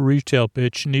 It's a retail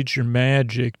pitch. Needs your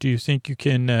magic. Do you think you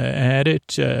can add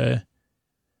it?" And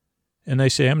I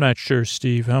say, "I'm not sure,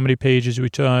 Steve. How many pages are we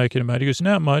talking about?" He goes,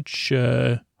 "Not much.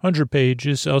 100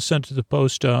 pages. I'll send it to the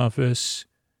post office."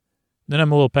 Then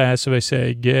I'm a little passive. I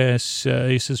say, "I guess."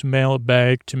 He says, "Mail it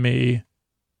back to me."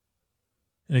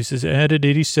 And he says, "Added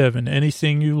 87,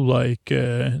 anything you like."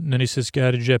 And then he says,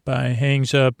 "Got a jet by."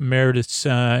 Hangs up, Meredith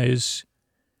sighs.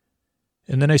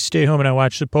 And then I stay home and I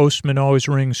watch The Postman Always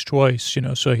Rings Twice,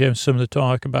 so I have something to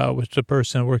talk about with the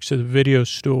person that works at the video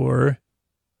store.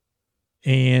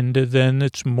 And then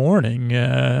it's morning.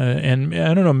 And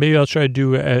I don't know, maybe I'll try to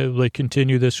do,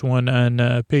 continue this one on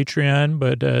Patreon,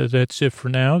 but that's it for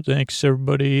now. Thanks,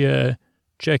 everybody.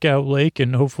 Check out Lake,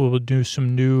 and hopefully we'll do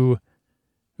some new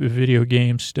video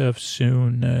game stuff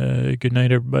soon. Good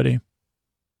night, everybody.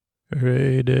 All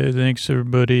right, thanks,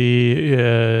 everybody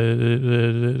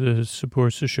that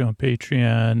supports the show on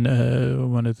Patreon. I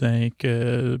want to thank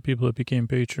the people that became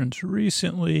patrons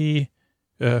recently.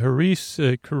 Harith,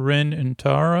 Corinne, and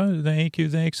Tara, thank you,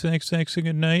 thanks, and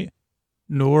good night.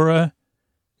 Nora,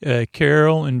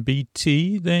 Carol, and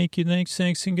BT, thank you,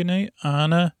 thanks, and good night.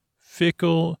 Anna,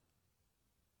 Fickle,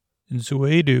 and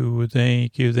Zuedu,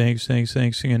 thank you, thanks, and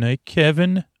good night.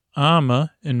 Kevin,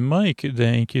 Amma, and Mike,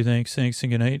 thank you, thanks, and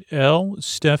good night. Elle,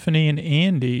 Stephanie, and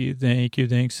Andy, thank you,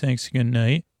 thanks, and good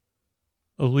night.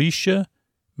 Alicia,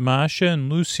 Masha, and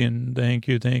Lucian, thank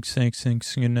you, thanks, and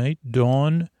good night.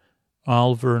 Dawn,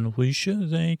 Oliver, and Alicia,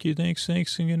 thank you, thanks, and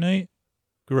good night.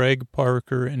 Greg,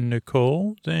 Parker, and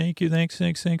Nicole, thank you, thanks,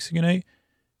 and good night.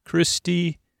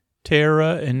 Christy,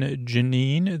 Tara, and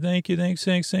Janine, thank you, thanks,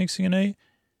 and good night.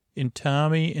 And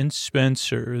Tommy and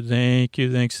Spencer, thank you,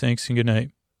 thanks, and good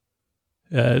night.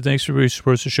 Thanks for everybody who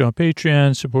supports the show on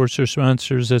Patreon, supports our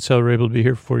sponsors. That's how we're able to be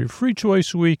here for you free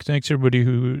twice a week. Thanks everybody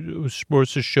who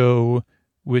supports the show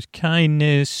with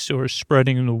kindness or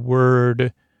spreading the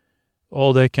word,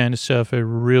 all that kind of stuff. I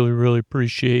really, really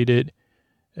appreciate it.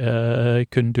 I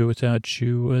couldn't do it without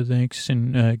you. Thanks,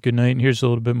 and good night. And here's a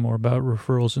little bit more about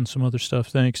referrals and some other stuff.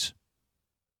 Thanks.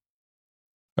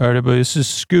 All right, everybody, this is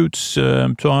Scoots.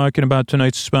 I'm talking about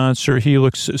tonight's sponsor,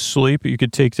 Helix Sleep. You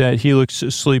could take that Helix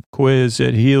Sleep quiz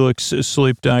at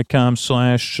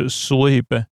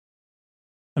helixsleep.com/sleep.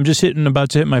 I'm just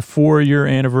about to hit my 4-year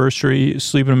anniversary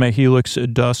sleeping in my Helix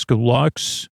Dusk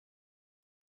Luxe.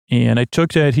 And I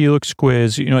took that Helix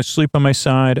quiz. I sleep on my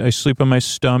side. I sleep on my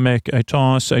stomach. I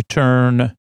toss. I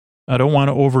turn. I don't want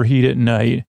to overheat at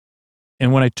night.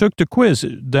 And when I took the quiz,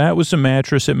 that was the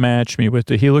mattress that matched me with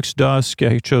the Helix Dusk.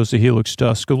 I chose the Helix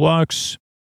Dusk Luxe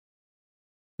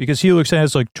because Helix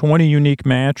has like 20 unique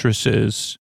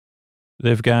mattresses.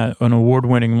 They've got an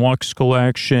award-winning Luxe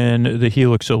collection, the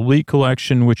Helix Elite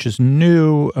collection, which is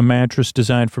new, a mattress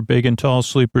designed for big and tall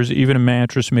sleepers, even a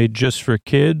mattress made just for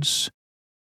kids.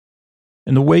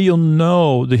 And the way you'll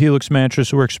know the Helix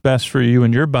mattress works best for you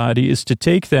and your body is to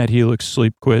take that Helix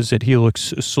sleep quiz at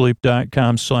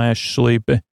helixsleep.com/sleep.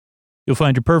 You'll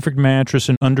find your perfect mattress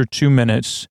in under 2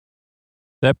 minutes.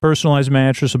 That personalized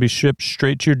mattress will be shipped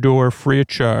straight to your door free of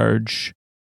charge.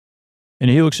 And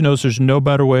Helix knows there's no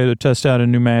better way to test out a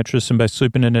new mattress than by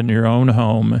sleeping in it in your own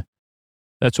home.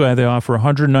 That's why they offer a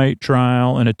 100-night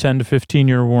trial and a 10 to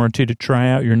 15-year warranty to try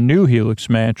out your new Helix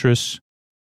mattress.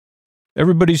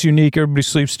 Everybody's unique. Everybody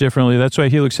sleeps differently. That's why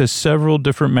Helix has several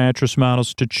different mattress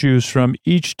models to choose from,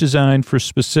 each designed for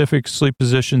specific sleep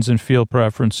positions and feel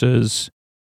preferences.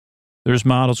 There's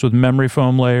models with memory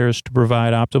foam layers to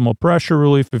provide optimal pressure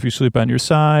relief if you sleep on your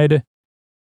side.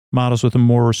 Models with a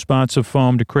more responsive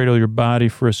foam to cradle your body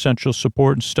for essential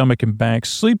support in stomach and back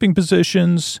sleeping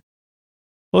positions.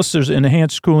 Plus, there's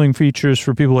enhanced cooling features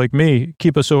for people like me,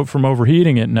 keep us from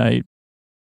overheating at night.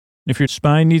 If your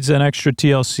spine needs that extra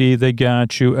TLC, they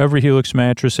got you. Every Helix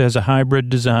mattress has a hybrid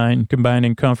design,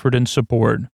 combining comfort and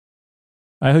support.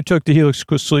 I took the Helix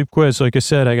sleep quiz. Like I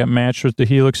said, I got matched with the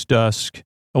Helix Dusk.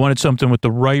 I wanted something with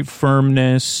the right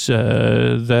firmness,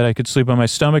 that I could sleep on my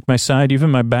stomach, my side, even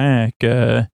my back.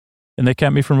 And they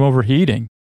kept me from overheating.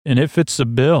 And it fits the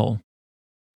bill.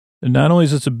 And not only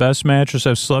is it the best mattress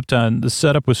I've slept on, the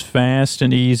setup was fast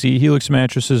and easy. Helix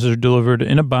mattresses are delivered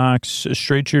in a box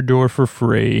straight to your door for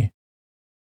free.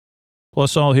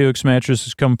 Plus, all Helix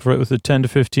mattresses come with a 10 to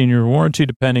 15-year warranty,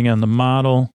 depending on the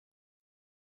model.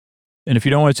 And if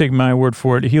you don't want to take my word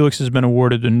for it, Helix has been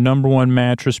awarded the #1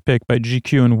 mattress pick by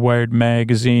GQ and Wired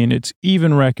magazine. It's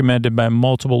even recommended by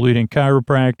multiple leading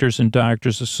chiropractors and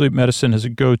doctors of sleep medicine as a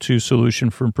go-to solution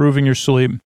for improving your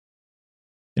sleep.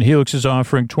 And Helix is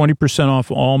offering 20% off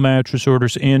all mattress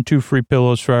orders and 2 free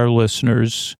pillows for our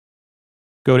listeners.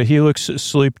 Go to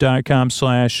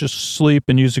helixsleep.com/sleep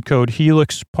and use the code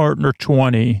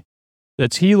HelixPartner20.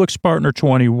 That's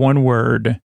HelixPartner20, one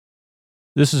word.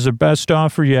 This is the best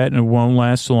offer yet, and it won't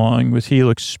last long. With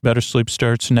Helix, better sleep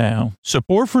starts now.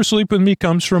 Support for Sleep With Me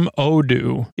comes from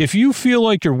Odoo. If you feel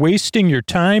like you're wasting your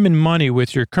time and money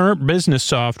with your current business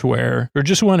software, or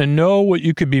just want to know what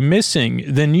you could be missing,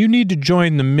 then you need to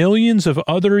join the millions of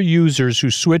other users who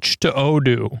switched to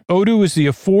Odoo. Odoo is the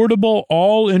affordable,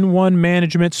 all-in-one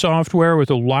management software with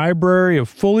a library of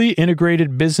fully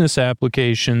integrated business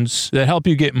applications that help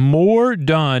you get more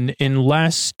done in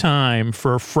less time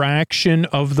for a fraction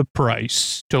of the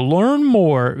price. To learn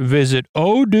more, visit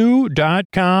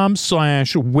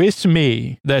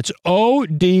odoo.com/withme. That's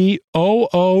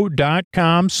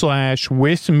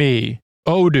odoo.com/withme.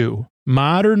 Odoo,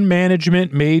 modern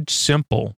management made simple.